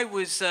 when I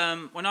was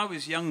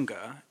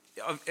younger,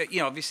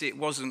 obviously it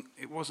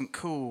wasn't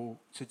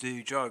cool to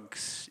do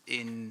drugs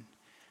in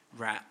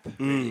rap,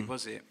 really,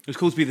 was it? It was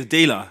cool to be the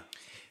dealer,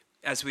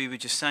 as we were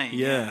just saying.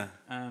 Yeah.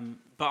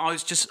 But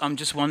I'm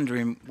just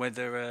wondering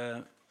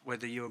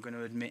whether you're going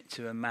to admit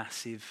to a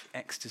massive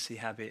ecstasy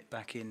habit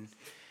back in.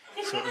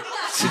 Sort of,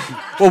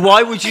 well,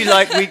 why would you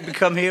like We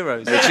Become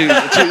Heroes?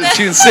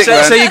 Tune's sick,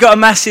 man. So you got a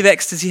massive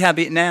ecstasy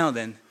habit now,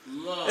 then?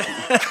 No,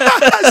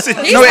 it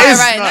is.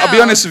 I'll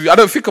be honest with you. I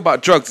don't think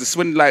about drugs. It's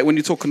when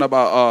you're talking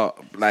about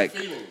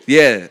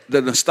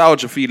the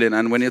nostalgia feeling,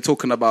 and when you're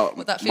talking about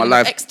that my feeling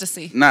life, of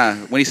ecstasy. Nah,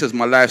 when he says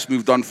my life's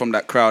moved on from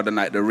that crowd and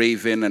like the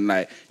raving and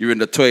like you're in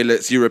the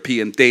toilets,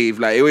 European Dave,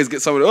 like you always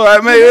get someone, all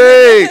right, mate,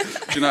 hey.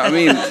 Do you know what I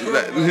mean?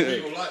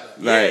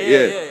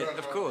 Yeah.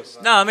 Of course.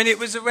 No, I mean it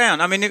was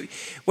around. I mean,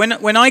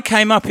 when I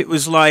came up, it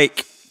was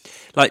like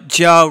like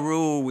Ja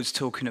Rule was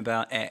talking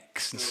about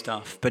X and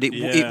stuff, but it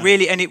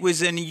really, and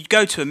you'd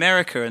go to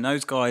America and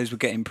those guys were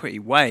getting pretty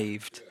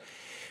waved,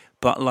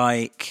 but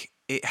like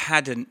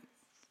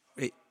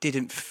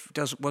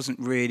wasn't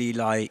really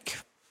like.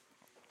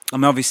 I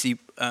mean, obviously,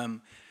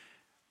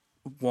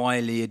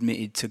 Wiley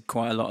admitted to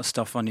quite a lot of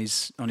stuff on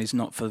his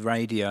Not For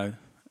Radio,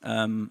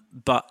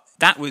 but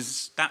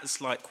that's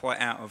like quite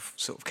out of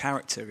sort of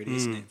character, really,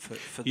 isn't it?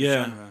 For the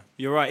genre.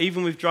 You're right.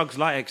 Even with drugs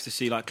like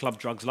ecstasy, like club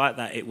drugs like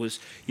that, it was,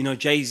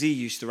 Jay-Z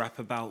used to rap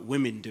about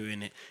women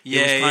doing it. It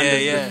was kind of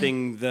the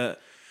thing that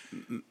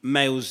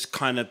males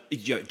kind of,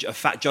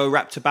 Fat Joe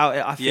rapped about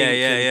it, I think.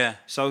 Yeah.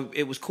 So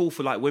it was cool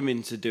for like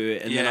women to do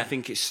it, and then I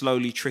think it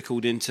slowly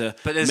trickled into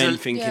men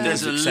thinking it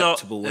was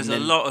acceptable. There's a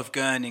lot of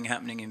gurning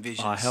happening in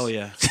Visions. Oh, hell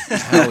yeah.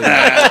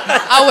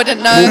 I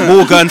wouldn't know.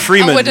 Morgan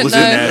Freeman was in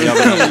there. You know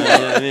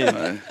what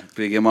I mean?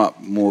 Big him up,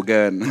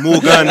 Morgan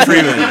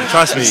Freeman,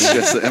 trust me.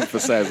 Just to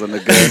emphasize on the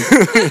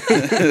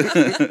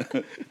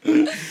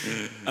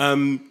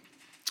gun.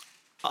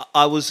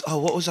 I was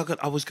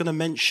going to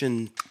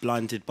mention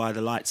Blinded by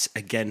the Lights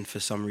again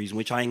for some reason,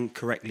 which I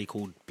incorrectly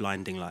called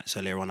Blinding Lights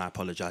earlier on. I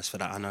apologise for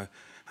that. I know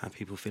how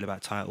people feel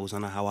about titles. I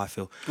know how I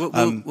feel.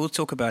 We'll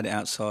talk about it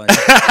outside.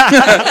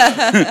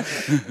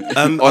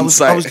 On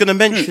site. I was going to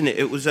mention it.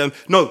 It was I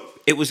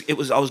was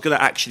going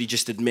to actually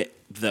just admit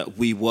that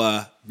we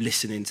were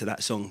listening to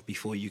that song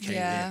before you came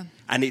here,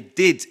 and it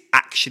did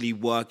actually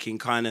work in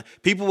kind of,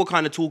 people were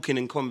kind of talking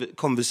and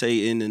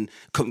conversating and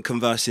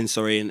conversing,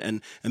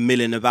 and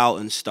milling about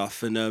and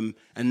stuff, and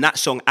that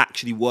song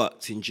actually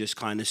worked in just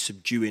kind of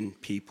subduing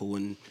people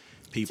and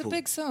people. It's a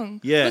big song.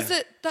 Yeah. Was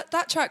it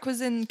that track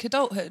was in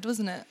Kidulthood,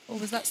 wasn't it, or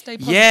was that Stay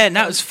Positive? Yeah, and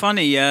that was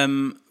funny. It's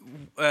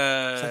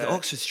like the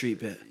Oxford Street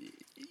bit.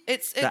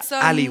 It's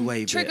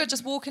alleyway Trigger bit.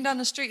 just walking down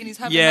the street and he's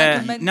having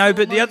like a mental no,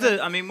 but the moment.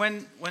 other, I mean,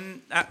 when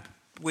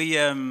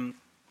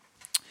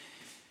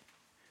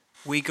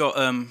we got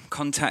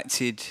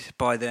contacted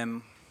by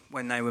them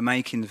when they were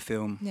making the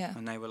film,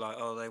 and they were like,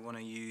 oh, they want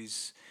to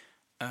use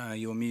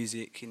your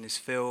music in this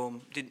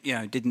film.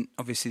 Didn't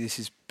obviously, this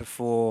is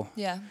before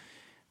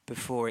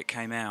it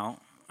came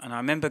out, and I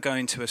remember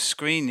going to a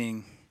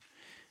screening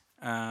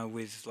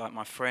with like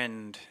my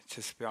friend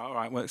to be like, all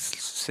right, let's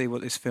see what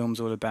this film's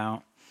all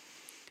about.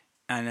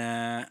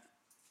 And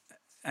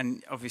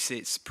obviously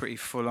it's a pretty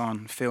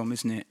full-on film,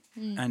 isn't it?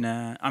 And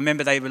I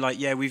remember they were like,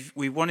 yeah,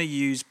 we want to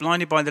use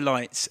Blinded by the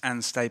Lights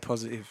and Stay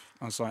Positive.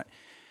 I was like,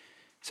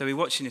 so we're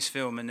watching this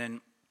film, and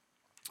then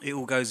it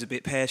all goes a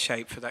bit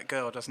pear-shaped for that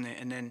girl, doesn't it?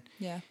 And then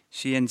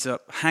she ends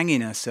up hanging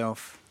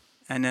herself,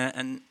 and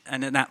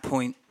at that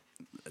point,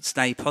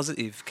 Stay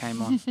Positive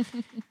came on.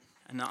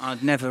 And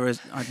I'd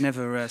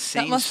never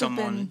seen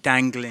someone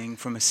dangling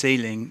from a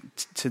ceiling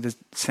to the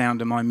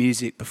sound of my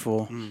music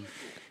before.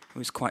 It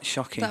was quite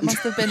shocking. That must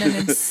have been an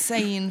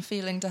insane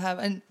feeling to have.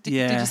 And did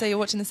you say you're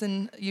watching this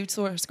you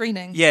saw a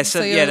screening? Yeah,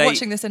 so you're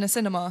watching this in a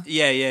cinema?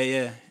 Yeah,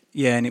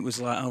 and it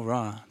was like, oh,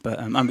 rah. But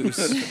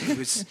it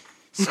was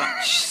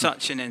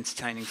such an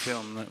entertaining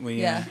film that we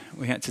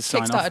had to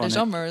sign off on it. Kickstarted a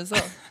genre as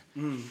well.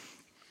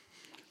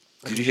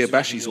 Did you hear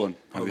Bashy's one?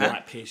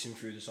 Piercing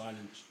through the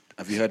silence.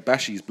 Have you heard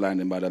Bashy's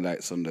Blinding by the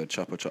Lights on the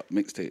Chopper Chop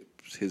mixtape?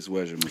 His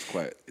version was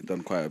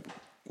done quite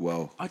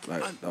well.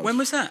 When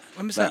was that?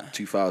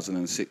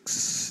 2006,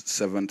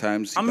 7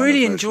 times. I'm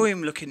really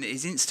enjoying looking at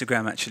his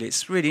Instagram, actually.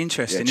 It's really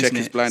interesting, check isn't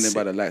his it? Blinding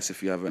by the Lights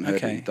if you haven't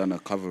heard it. He's done a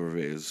cover of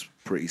it. It was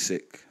pretty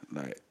sick.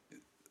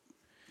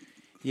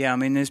 Yeah, I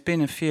mean, there's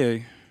been a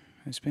few.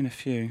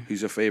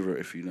 Who's your favourite,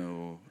 if you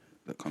know,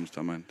 that comes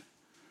to mind?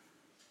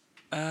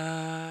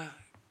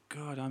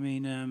 God, I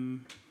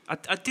mean,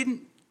 I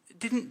didn't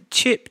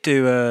Chip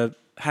do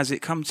Has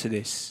It Come to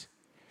This?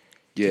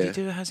 Yeah, did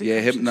he do a Has It Come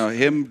to This?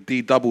 Him.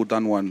 The double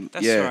done one.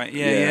 That's right.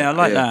 Yeah, I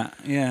like that.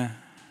 Yeah,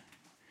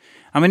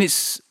 I mean,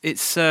 it's.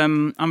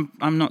 I'm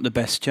not the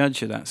best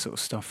judge of that sort of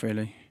stuff,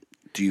 really.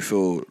 Do you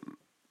feel?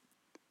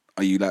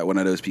 Are you like one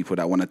of those people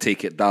that want to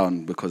take it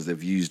down because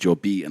they've used your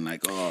beat and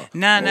like, oh?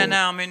 No.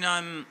 I mean,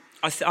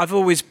 I've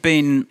always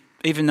been.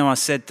 Even though I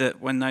said that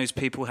when those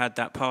people had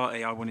that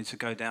party, I wanted to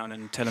go down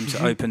and tell them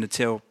to open the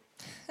till.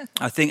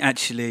 I think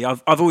actually,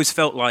 I've always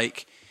felt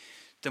like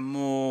the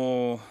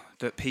more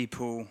that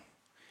people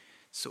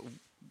sort of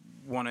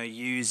want to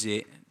use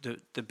it,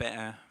 the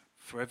better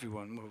for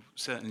everyone. Well,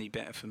 certainly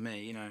better for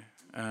me, you know.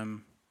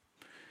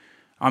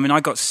 I mean,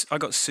 I got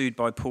sued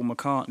by Paul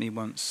McCartney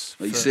once.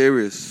 Are you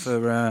serious?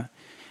 For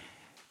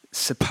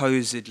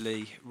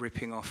supposedly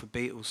ripping off a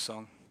Beatles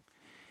song,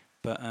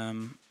 but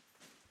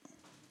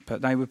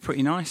they were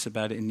pretty nice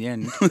about it in the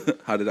end.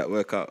 How did that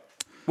work out?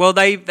 Well,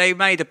 they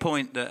made a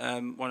point that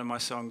one of my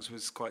songs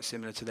was quite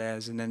similar to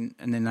theirs, and then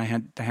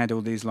they had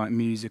all these like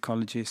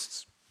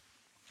musicologists,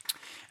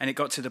 and it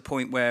got to the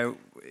point where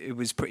it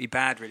was pretty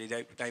bad. Really,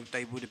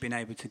 they would have been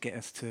able to get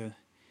us to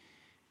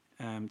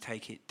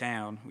take it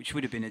down, which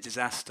would have been a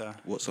disaster.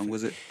 What song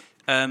was it?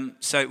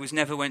 So it was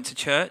Never Went to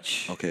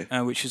Church, okay,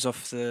 which was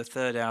off the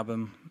third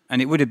album,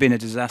 and it would have been a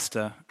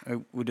disaster. It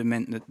would have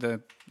meant that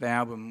the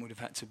album would have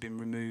had to have been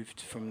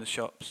removed from the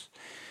shops.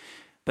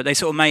 But they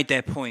sort of made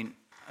their point.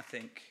 I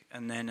think,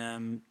 and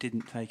then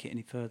didn't take it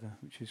any further,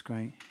 which was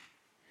great.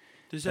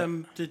 Does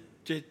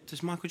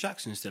Michael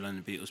Jackson still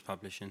own the Beatles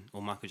publishing,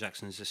 or Michael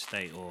Jackson's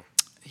estate, or?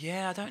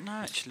 Yeah, I don't know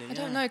actually. I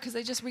don't know, because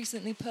they just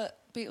recently put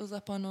Beatles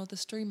up on all the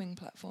streaming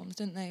platforms,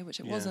 didn't they? Which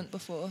it wasn't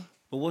before.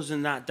 But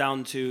wasn't that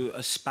down to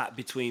a spat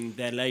between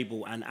their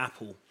label and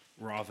Apple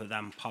rather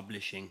than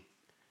publishing?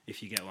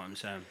 If you get what I'm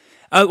saying.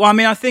 Well, I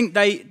mean, I think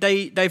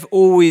they've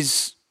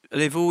always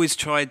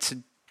tried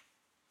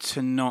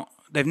to not.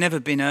 They've never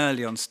been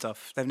early on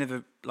stuff. They've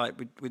never like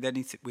with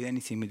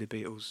anything with the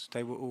Beatles.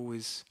 They were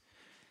always.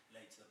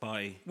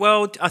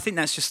 Well, I think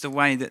that's just the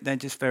way that they're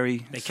just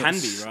very. They can be,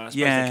 right? I suppose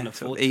yeah, they can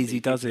afford to easy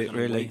be. does it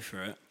really. Wait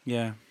for it.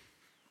 Yeah.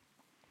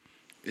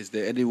 Is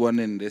there anyone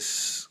in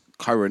this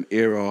current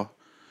era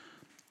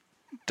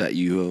that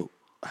you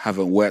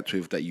haven't worked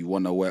with that you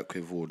want to work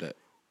with, or that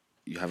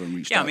you haven't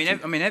reached out to?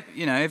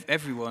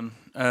 Everyone.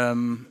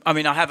 I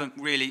mean, I haven't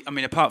really. I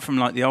mean, apart from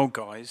like the old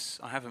guys,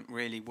 I haven't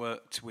really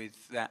worked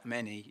with that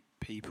many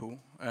people.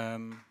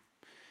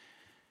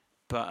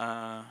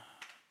 But.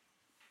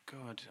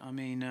 God, I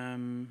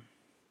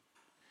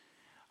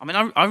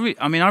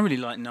really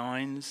like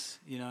Nines,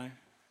 you know,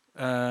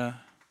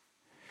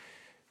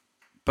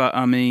 but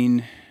I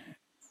mean,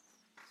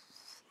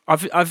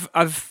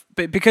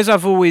 because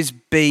I've always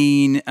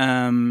been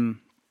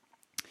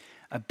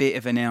a bit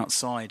of an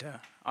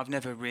outsider. I've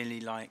never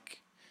really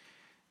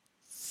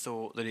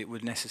thought that it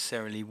would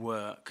necessarily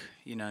work.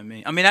 You know what I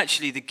mean? I mean,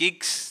 actually, the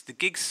gigs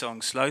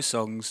songs, Slow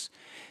Songs.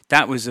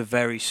 That was a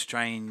very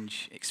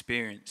strange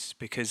experience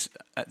because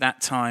at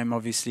that time,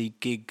 obviously,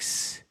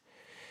 gigs.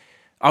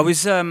 I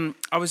was on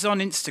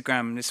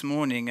Instagram this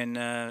morning, and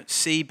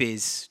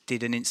CBiz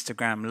did an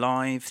Instagram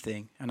live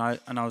thing, and I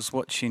was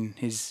watching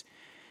his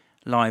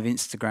live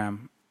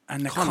Instagram.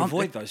 And you can't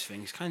avoid those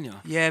things, can you?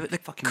 Yeah, but the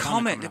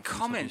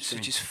comments were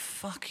just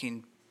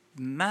fucking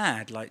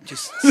mad, like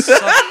just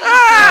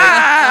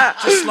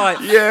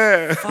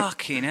yeah,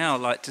 fucking hell,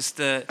 like just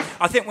the.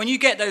 I think when you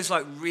get those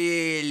like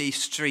really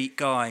street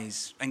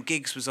guys, and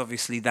Giggs was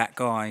obviously that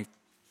guy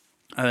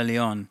early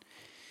on.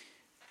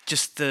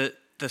 Just the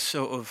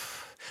sort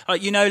of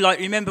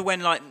remember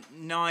when like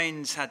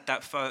Nines had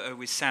that photo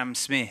with Sam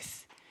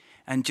Smith,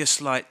 and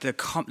just like the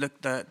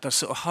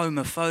sort of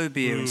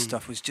homophobia and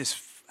stuff was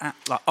just.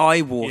 Like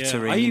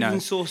eye-watering. Yeah, I even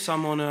saw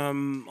some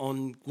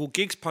on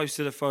Giggs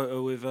posted a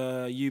photo with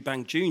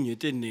Eubank Jr.,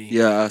 didn't he?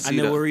 Yeah, I see and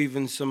there that. were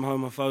even some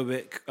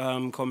homophobic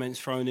comments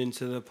thrown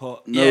into the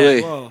pot. No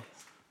way. Well.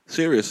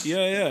 Serious?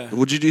 Yeah.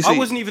 What did you see? I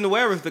wasn't even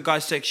aware of the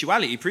guy's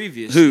sexuality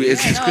previously. Who is?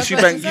 Because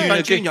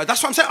Eubank Jr.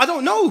 That's what I'm saying. I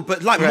don't know,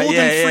 but like more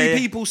than three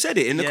people said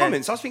it in the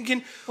comments. I was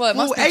thinking, well, it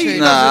must be true.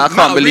 Nah, I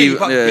can't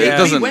believe it. It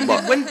doesn't.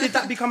 When did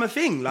that become a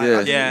thing?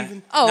 Like,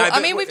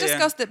 We've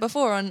discussed it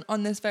before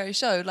on this very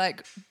show.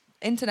 Like,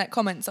 internet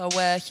comments are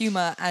where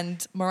humour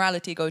and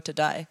morality go to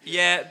die.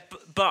 Yeah,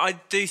 but I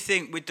do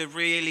think with the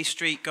really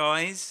street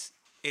guys,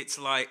 it's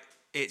like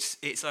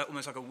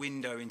almost like a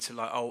window into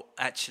like, oh,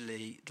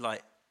 actually,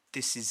 like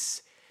this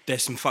is.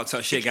 There's some fucked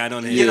up shit going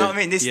on here. You know what I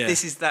mean? This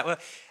is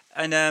that.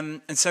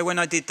 And so when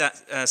I did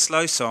that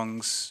Slow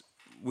Songs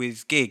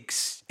with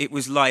Giggs, it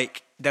was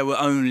like there were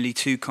only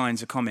two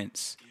kinds of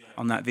comments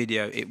on that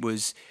video. It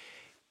was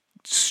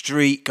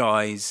street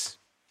guys,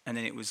 and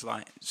then it was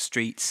like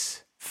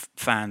streets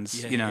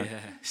fans.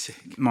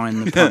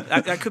 Mind the pun.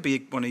 That could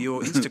be one of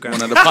your Instagram.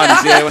 One of the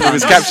puns, one of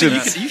his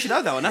captions. You should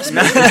know that one. That's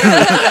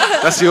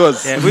that's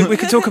yours. Yeah, we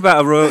could talk about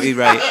a royalty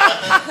rate.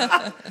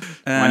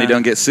 Money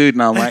don't get sued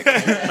now, Mike.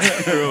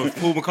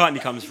 Paul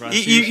McCartney comes for us.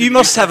 You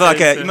must have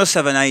you must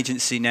have an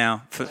agency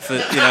now for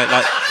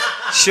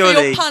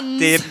surely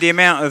the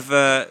amount of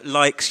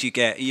likes you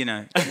get,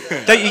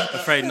 don't you?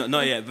 Afraid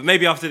not yet, but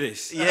maybe after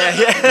this. Yeah.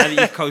 Now that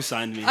you've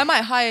co-signed me. I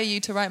might hire you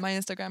to write my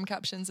Instagram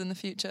captions in the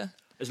future.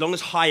 As long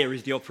as hire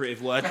is the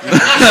operative word.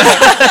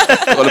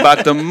 All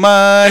about the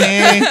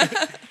money.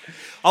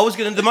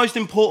 The most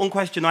important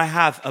question I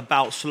have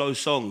about Slow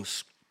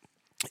Songs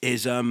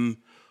is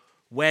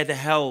where the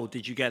hell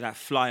did you get that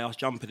fly-ass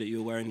jumper that you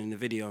were wearing in the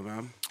video,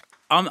 man?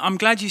 I'm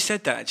glad you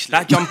said that, actually.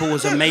 That jumper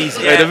was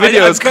amazing. The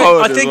video is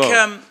cold as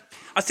well.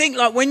 I think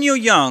like when you're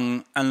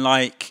young and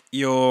like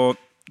you're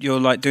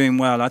like doing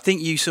well, I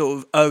think you sort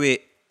of owe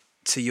it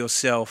to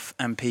yourself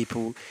and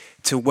people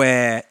to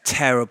wear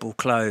terrible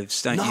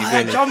clothes, don't you? Really?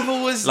 That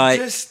jumper was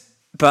just.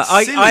 But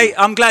silly.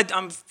 I'm glad.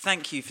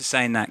 Thank you for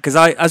saying that, because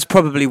I was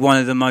probably one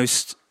of the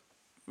most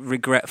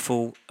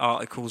regretful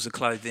articles of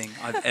clothing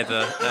I've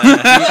ever.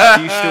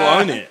 Do you still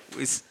own it?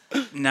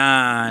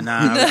 Nah.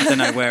 I don't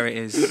know where it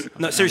is.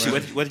 No, seriously,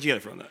 where did you get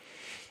it from?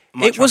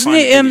 It wasn't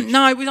it.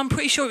 No, I'm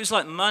pretty sure it was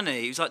like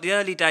Money. It was like the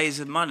early days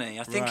of Money.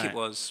 I think it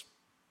was.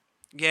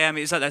 Yeah, I mean,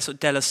 it was like that sort of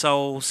De La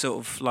Soul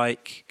sort of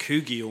like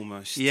Coogie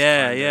almost.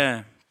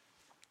 Yeah.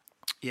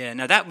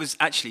 No, that was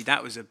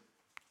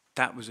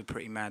a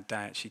pretty mad day.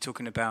 Actually,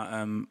 talking about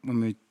when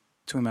we were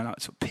talking about like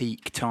sort of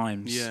peak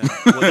times. Yeah.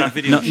 Well, that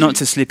video not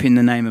to slip in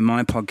the name of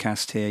my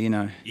podcast here,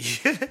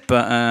 Yeah.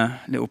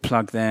 But little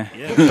plug there.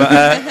 Yeah.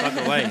 But plug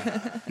away.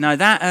 No,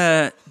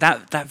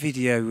 that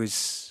video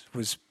was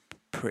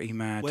pretty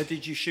mad. Where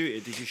did you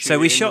shoot it? So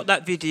we shot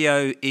that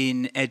video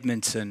in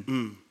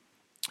Edmonton,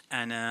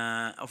 and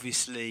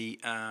obviously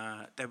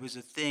there was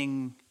a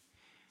thing.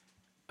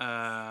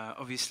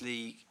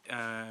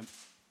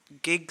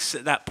 Giggs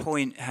at that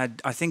point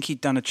I think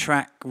he'd done a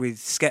track with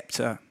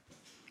Skepta,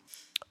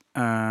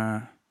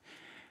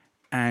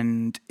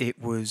 and it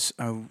was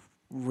a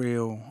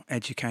real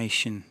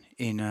education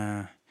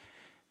in.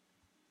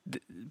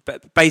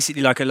 But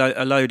basically, like a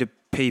load of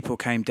people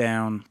came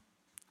down,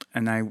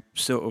 and they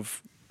sort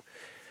of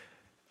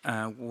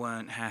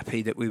weren't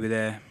happy that we were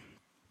there.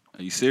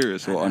 Are you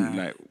serious? Or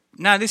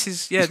No, this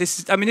is.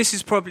 I mean, this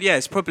is probably. Yeah,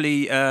 it's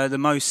probably the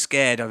most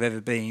scared I've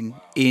ever been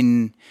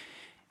in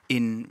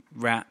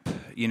rap.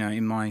 You know,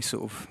 in my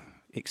sort of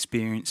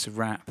experience of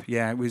rap.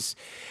 Yeah, it was.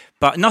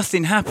 But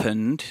nothing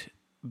happened.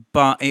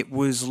 But it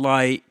was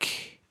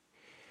like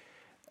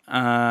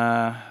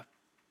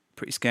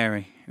pretty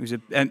scary. It was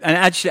and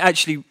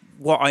actually,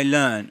 what I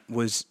learned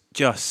was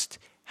just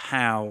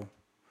how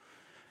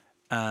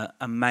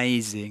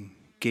amazing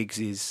Giggs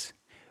is.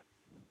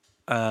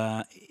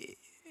 It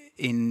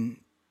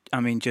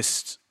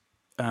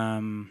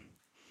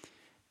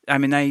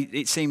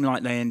seemed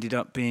like they ended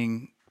up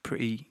being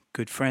pretty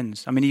good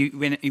friends. I mean,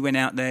 he went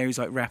out there, he was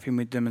like rapping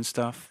with them and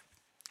stuff.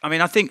 I mean,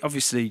 I think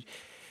obviously,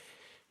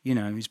 you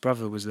know, his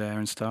brother was there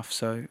and stuff,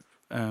 so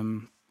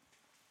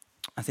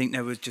I think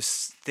there were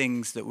just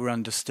things that were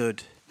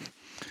understood.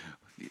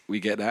 We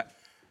get that.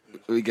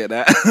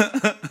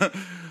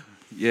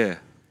 Yeah.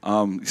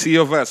 See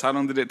your verse, how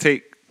long did it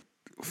take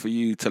for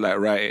you to like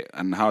write it,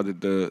 and how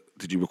did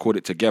you record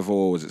it together,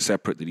 or was it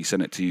separate? Did he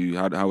send it to you?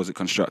 How was it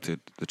constructed,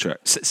 the track?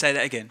 Say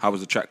that again. How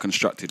was the track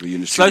constructed? Were you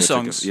in the Slow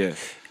studio songs? together? Yeah.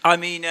 I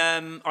mean,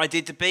 I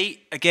did the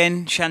beat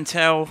again.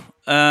 Chantel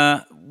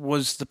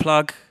was the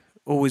plug,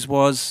 always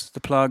was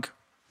the plug.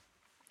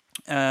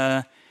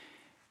 I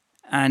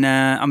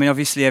mean,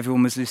 obviously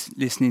everyone was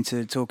listening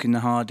to Talking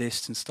the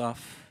Hardest and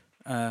stuff.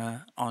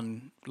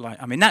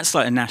 That's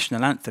like a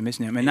national anthem,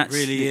 isn't it? I mean, that's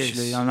really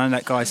literally, is. I know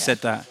that guy said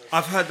that.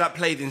 I've heard that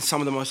played in some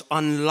of the most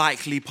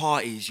unlikely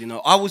parties, you know.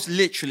 I was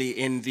literally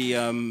in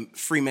the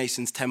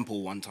Freemasons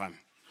Temple one time.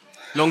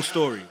 Long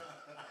story.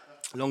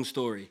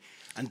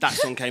 And that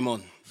song came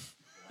on.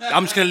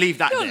 I'm just going to leave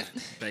that there,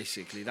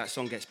 basically. That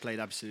song gets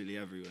played absolutely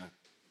everywhere.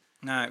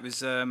 No, it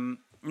was...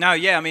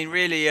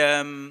 really,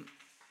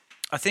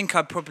 I think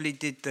I probably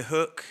did the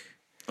hook.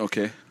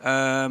 Okay.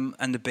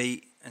 And the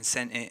beat, and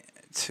sent it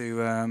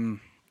to...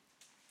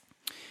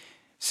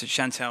 So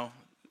Chantel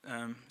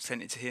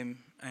sent it to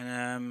him,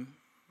 and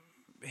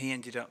he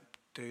ended up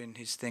doing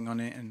his thing on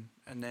it,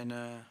 and then...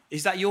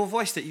 Is that your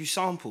voice that you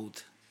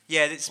sampled?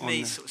 Yeah, that's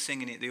me sort of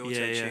singing it, the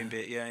auto-tune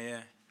bit,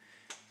 yeah.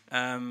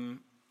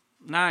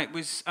 No, it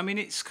was... I mean,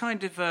 it's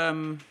kind of...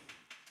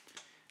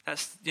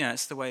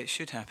 that's the way it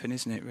should happen,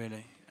 isn't it,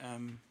 really?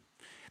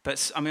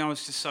 But, I mean, I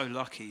was just so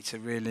lucky to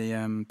really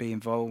be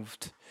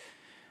involved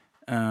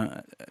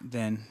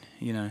then,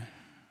 you know.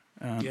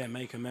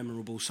 Make a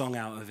memorable song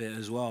out of it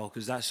as well,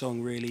 because that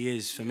song really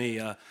is, for me,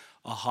 a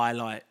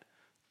highlight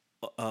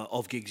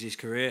of Giggs'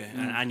 career,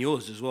 and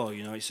yours as well.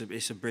 You know,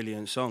 it's a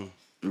brilliant song.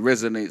 It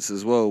resonates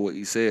as well, what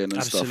he's saying and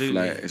Absolutely. stuff.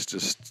 Like, it's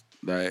just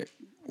like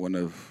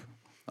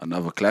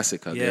another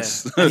classic, I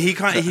guess. And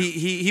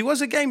he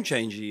was a game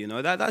changer, you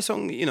know. That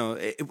song, you know,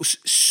 it was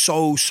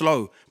so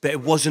slow, but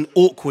it wasn't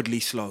awkwardly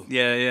slow.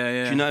 Yeah.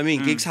 Do you know what I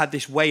mean? Giggs had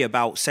this way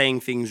about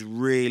saying things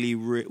really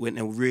in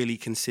a really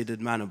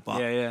considered manner,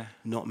 but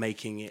not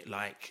making it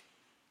like,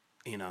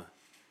 you know,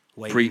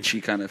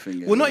 preachy kind of thing.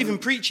 Yeah. Well, not even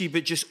preachy,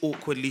 but just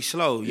awkwardly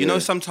slow. You know,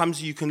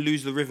 sometimes you can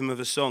lose the rhythm of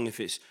a song if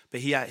it's.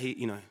 But he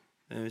you know,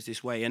 there was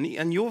this way,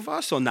 and your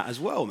verse on that as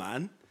well,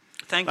 man.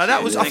 Thank like you.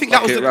 That was. I think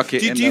that was. Do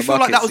you feel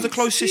like that was the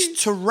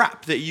closest to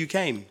rap that you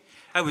came?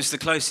 That was the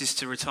closest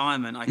to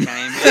retirement I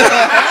came.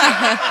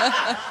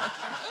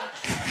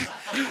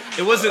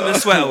 It wasn't the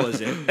sweater,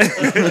 was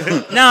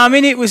it? No, I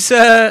mean it was.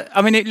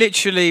 It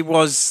literally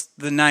was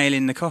the nail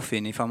in the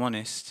coffin. If I'm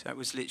honest, that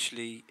was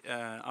literally.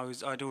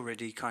 I'd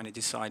already kind of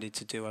decided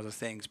to do other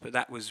things, but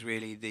that was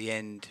really the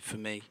end for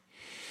me.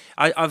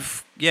 I'm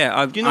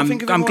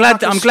glad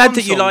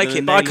that you like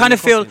it, but I kind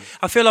of feel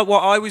like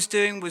what I was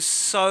doing was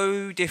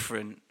so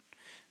different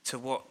to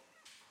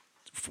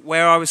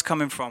where I was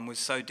coming from was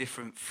so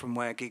different from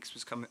where Giggs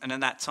was coming, and at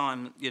that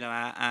time, you know,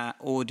 our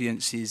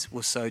audiences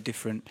were so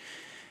different.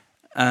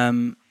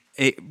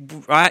 It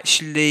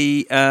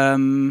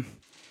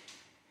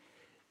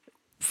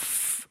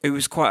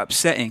was quite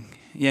upsetting,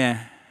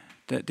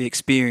 the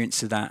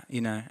experience of that,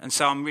 you know, and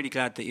so I'm really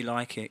glad that you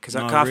like it, because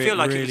I feel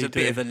like it was a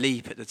bit of a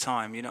leap at the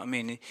time, you know what I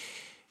mean?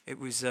 It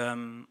was,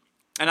 and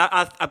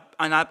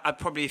I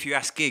probably, if you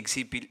ask Giggs,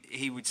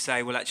 he would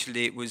say, well,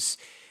 actually, it was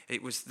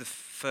the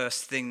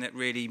first thing that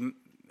really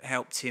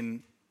helped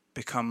him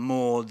become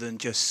more than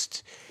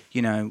just,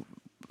 you know,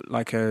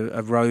 like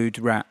a road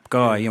rap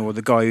guy, you know, or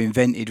the guy who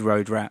invented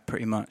road rap,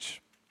 pretty much.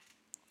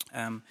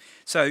 But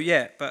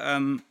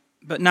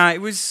no, it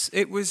was.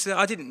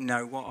 I didn't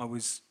know what I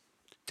was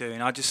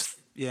doing. I was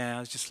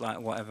just like,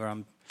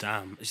 whatever.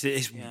 Damn,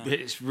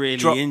 it's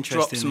really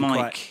interesting. Drops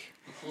mic.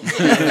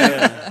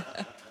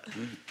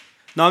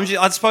 No,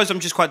 I suppose I'm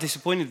just quite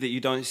disappointed that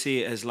you don't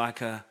see it as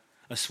like a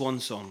swan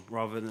song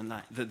rather than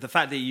like the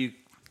fact that you.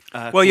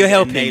 Well, you're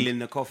helping nail in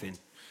the coffin.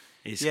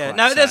 Is yeah, quite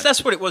no, sad.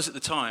 that's what it was at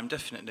the time,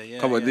 definitely. Yeah,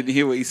 Come on, yeah. did you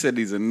hear what he said?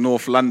 He's in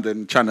North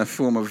London trying to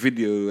film a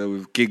video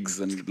with gigs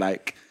and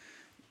like.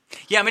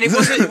 Yeah, I mean, it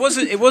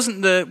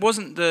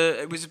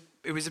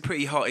was a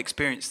pretty hot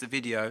experience, the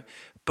video,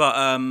 but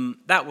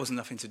that wasn't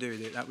nothing to do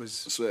with it. That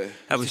was the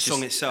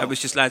song itself. That was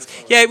just lads.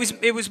 Yeah,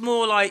 it was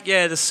more like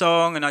the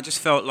song, and I just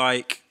felt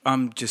like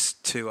I'm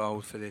just too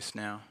old for this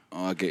now.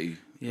 Oh, I get you.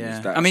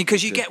 Yeah, I mean,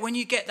 because when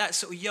you get that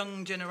sort of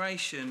young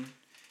generation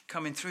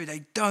coming through,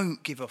 they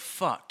don't give a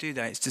fuck, do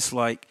they? It's just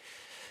like,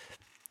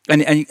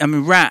 and I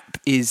mean, rap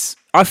is.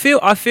 I feel,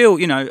 I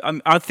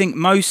think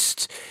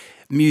most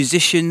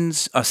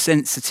musicians are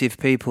sensitive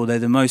people. They're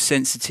the most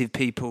sensitive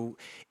people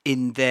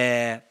in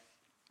their,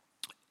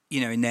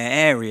 in their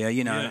area.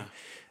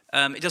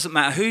 It doesn't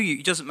matter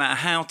it doesn't matter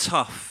how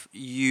tough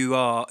you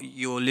are.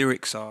 Your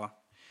lyrics are.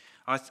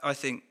 I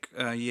think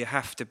you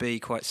have to be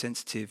quite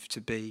sensitive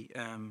to be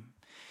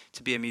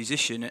a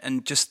musician,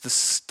 and just the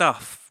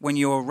stuff when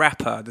you're a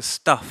rapper, the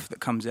stuff that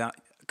comes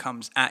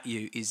at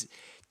you is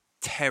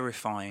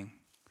terrifying.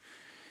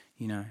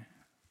 Yeah.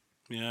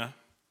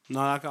 No,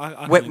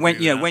 I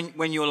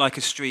when you're like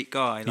a street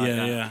guy, like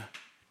that. Yeah.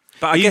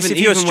 But I guess if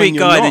you're a street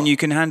guy, then you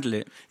can handle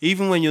it.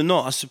 Even when you're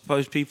not, I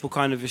suppose people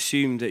kind of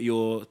assume that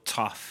you're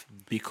tough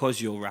because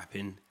you're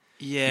rapping.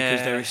 Yeah.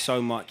 Because there is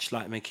so much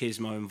like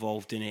machismo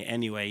involved in it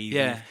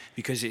anyway.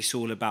 Because it's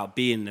all about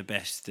being the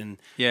best. And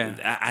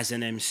as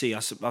an MC,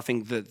 I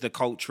think that the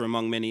culture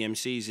among many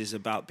MCs is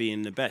about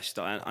being the best.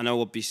 I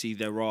know obviously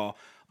there are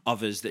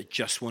others that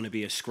just want to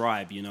be a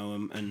scribe,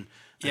 and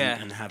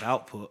have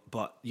output.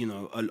 But,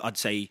 I'd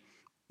say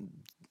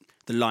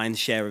the lion's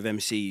share of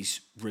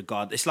MCs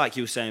it's like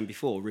you were saying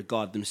before,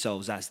 regard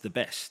themselves as the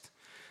best.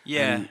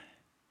 Yeah.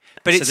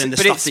 But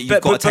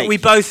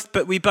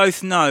we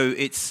both know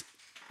it's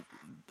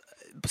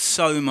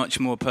so much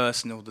more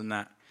personal than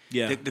that.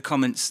 Yeah. The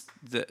comments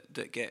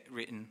that get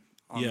written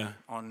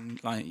on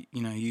like,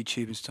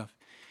 YouTube and stuff.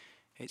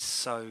 It's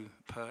so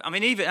I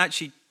mean, even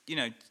actually,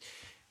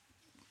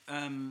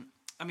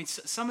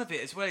 some of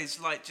it as well is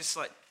like just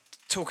like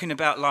talking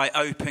about like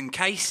open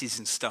cases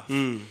and stuff.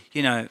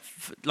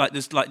 Like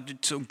there's like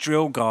sort of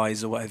drill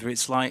guys or whatever.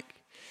 It's like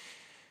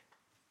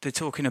they're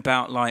talking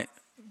about like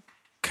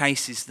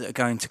cases that are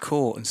going to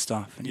court and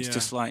stuff, and it's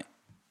just like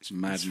it's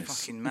madness.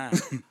 It's fucking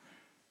mad.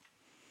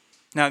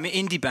 No, I mean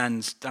indie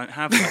bands don't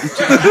have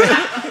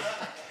that.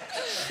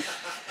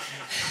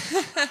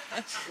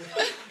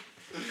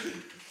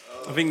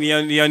 I think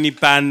the only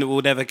band that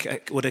would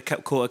have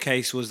caught a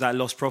case was that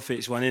Lost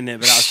Prophets one, in there,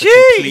 but that was for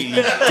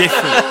completely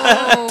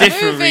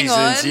different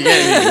reasons. You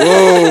get me?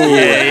 Whoa!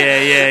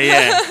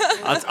 Yeah.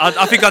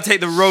 I think I'd take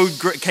the road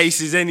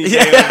cases any day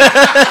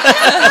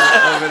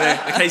over there.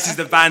 The cases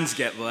the bands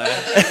get, boy.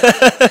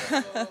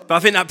 But I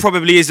think that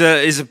probably is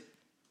a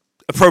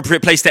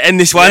appropriate place to end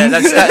this one.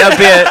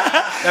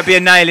 That'd be a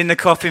nail in the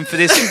coffin for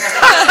this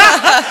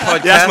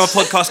podcast. Yeah, that's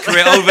my podcast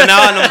career over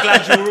now, and I'm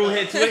glad you were all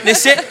here to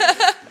witness it.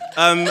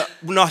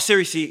 No,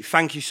 seriously,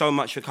 thank you so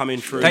much for coming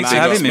through. Thanks for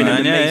having me, man.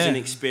 It's been an amazing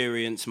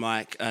experience,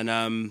 Mike.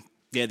 And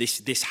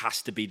this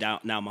has to be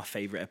now my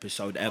favourite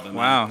episode ever, man.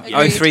 Wow.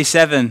 Yeah.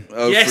 037.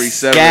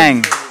 Yes.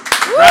 Gang.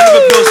 Round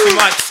of applause for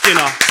Mike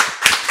Skinner.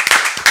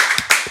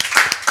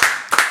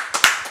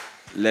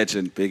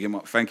 Legend. Big him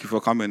up. Thank you for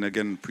coming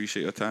again.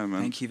 Appreciate your time,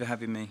 man. Thank you for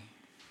having me.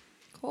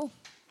 Cool.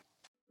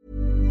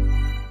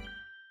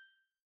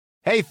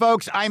 Hey,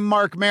 folks, I'm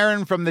Mark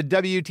Maron from the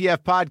WTF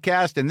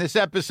Podcast, and this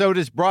episode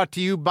is brought to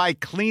you by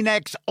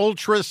Kleenex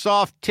Ultra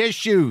Soft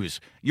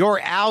Tissues, your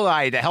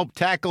ally to help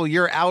tackle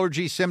your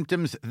allergy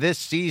symptoms this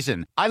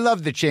season. I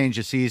love the change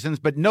of seasons,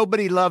 but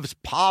nobody loves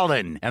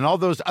pollen and all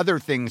those other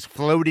things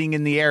floating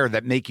in the air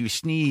that make you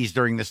sneeze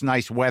during this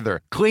nice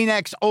weather.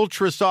 Kleenex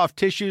Ultra Soft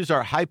Tissues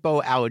are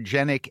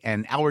hypoallergenic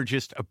and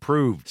allergist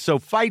approved, so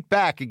fight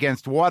back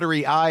against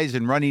watery eyes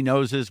and runny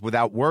noses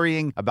without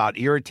worrying about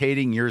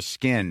irritating your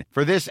skin.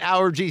 For this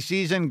allergy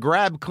season,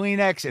 grab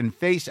Kleenex and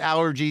face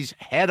allergies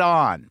head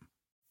on.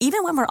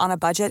 Even when we're on a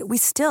budget, we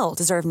still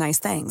deserve nice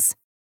things.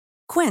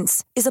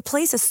 Quince is a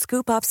place to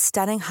scoop up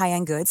stunning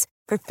high-end goods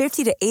for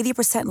 50 to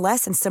 80%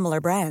 less than similar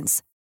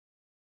brands.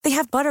 They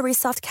have buttery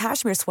soft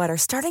cashmere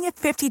sweaters starting at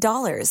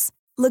 $50,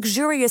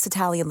 luxurious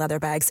Italian leather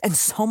bags, and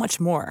so much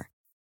more.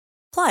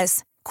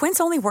 Plus,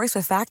 Quince only works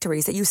with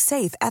factories that use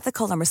safe,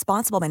 ethical, and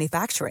responsible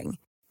manufacturing.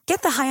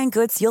 Get the high-end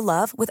goods you'll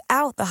love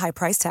without the high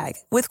price tag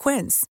with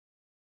Quince.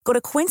 Go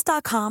to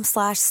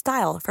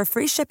quince.com/style for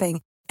free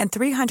shipping and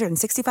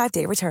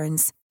 365-day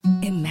returns.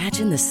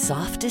 Imagine the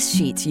softest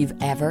sheets you've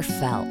ever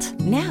felt.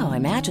 Now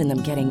imagine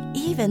them getting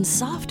even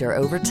softer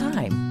over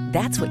time.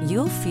 That's what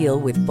you'll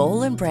feel with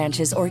Boll &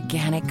 Branch's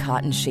organic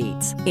cotton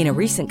sheets. In a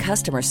recent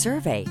customer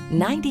survey,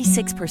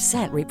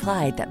 96%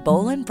 replied that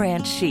Boll &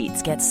 Branch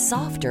sheets get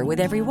softer with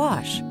every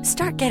wash.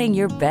 Start getting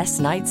your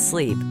best night's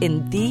sleep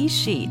in these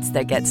sheets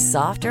that get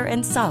softer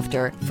and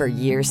softer for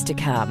years to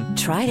come.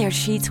 Try their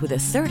sheets with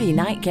a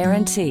 30-night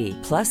guarantee.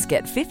 Plus,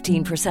 get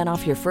 15%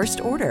 off your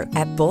first order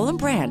at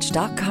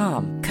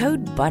bollandbranch.com.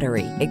 Code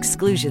BUTTERY.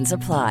 Exclusions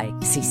apply.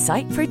 See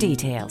site for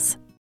details.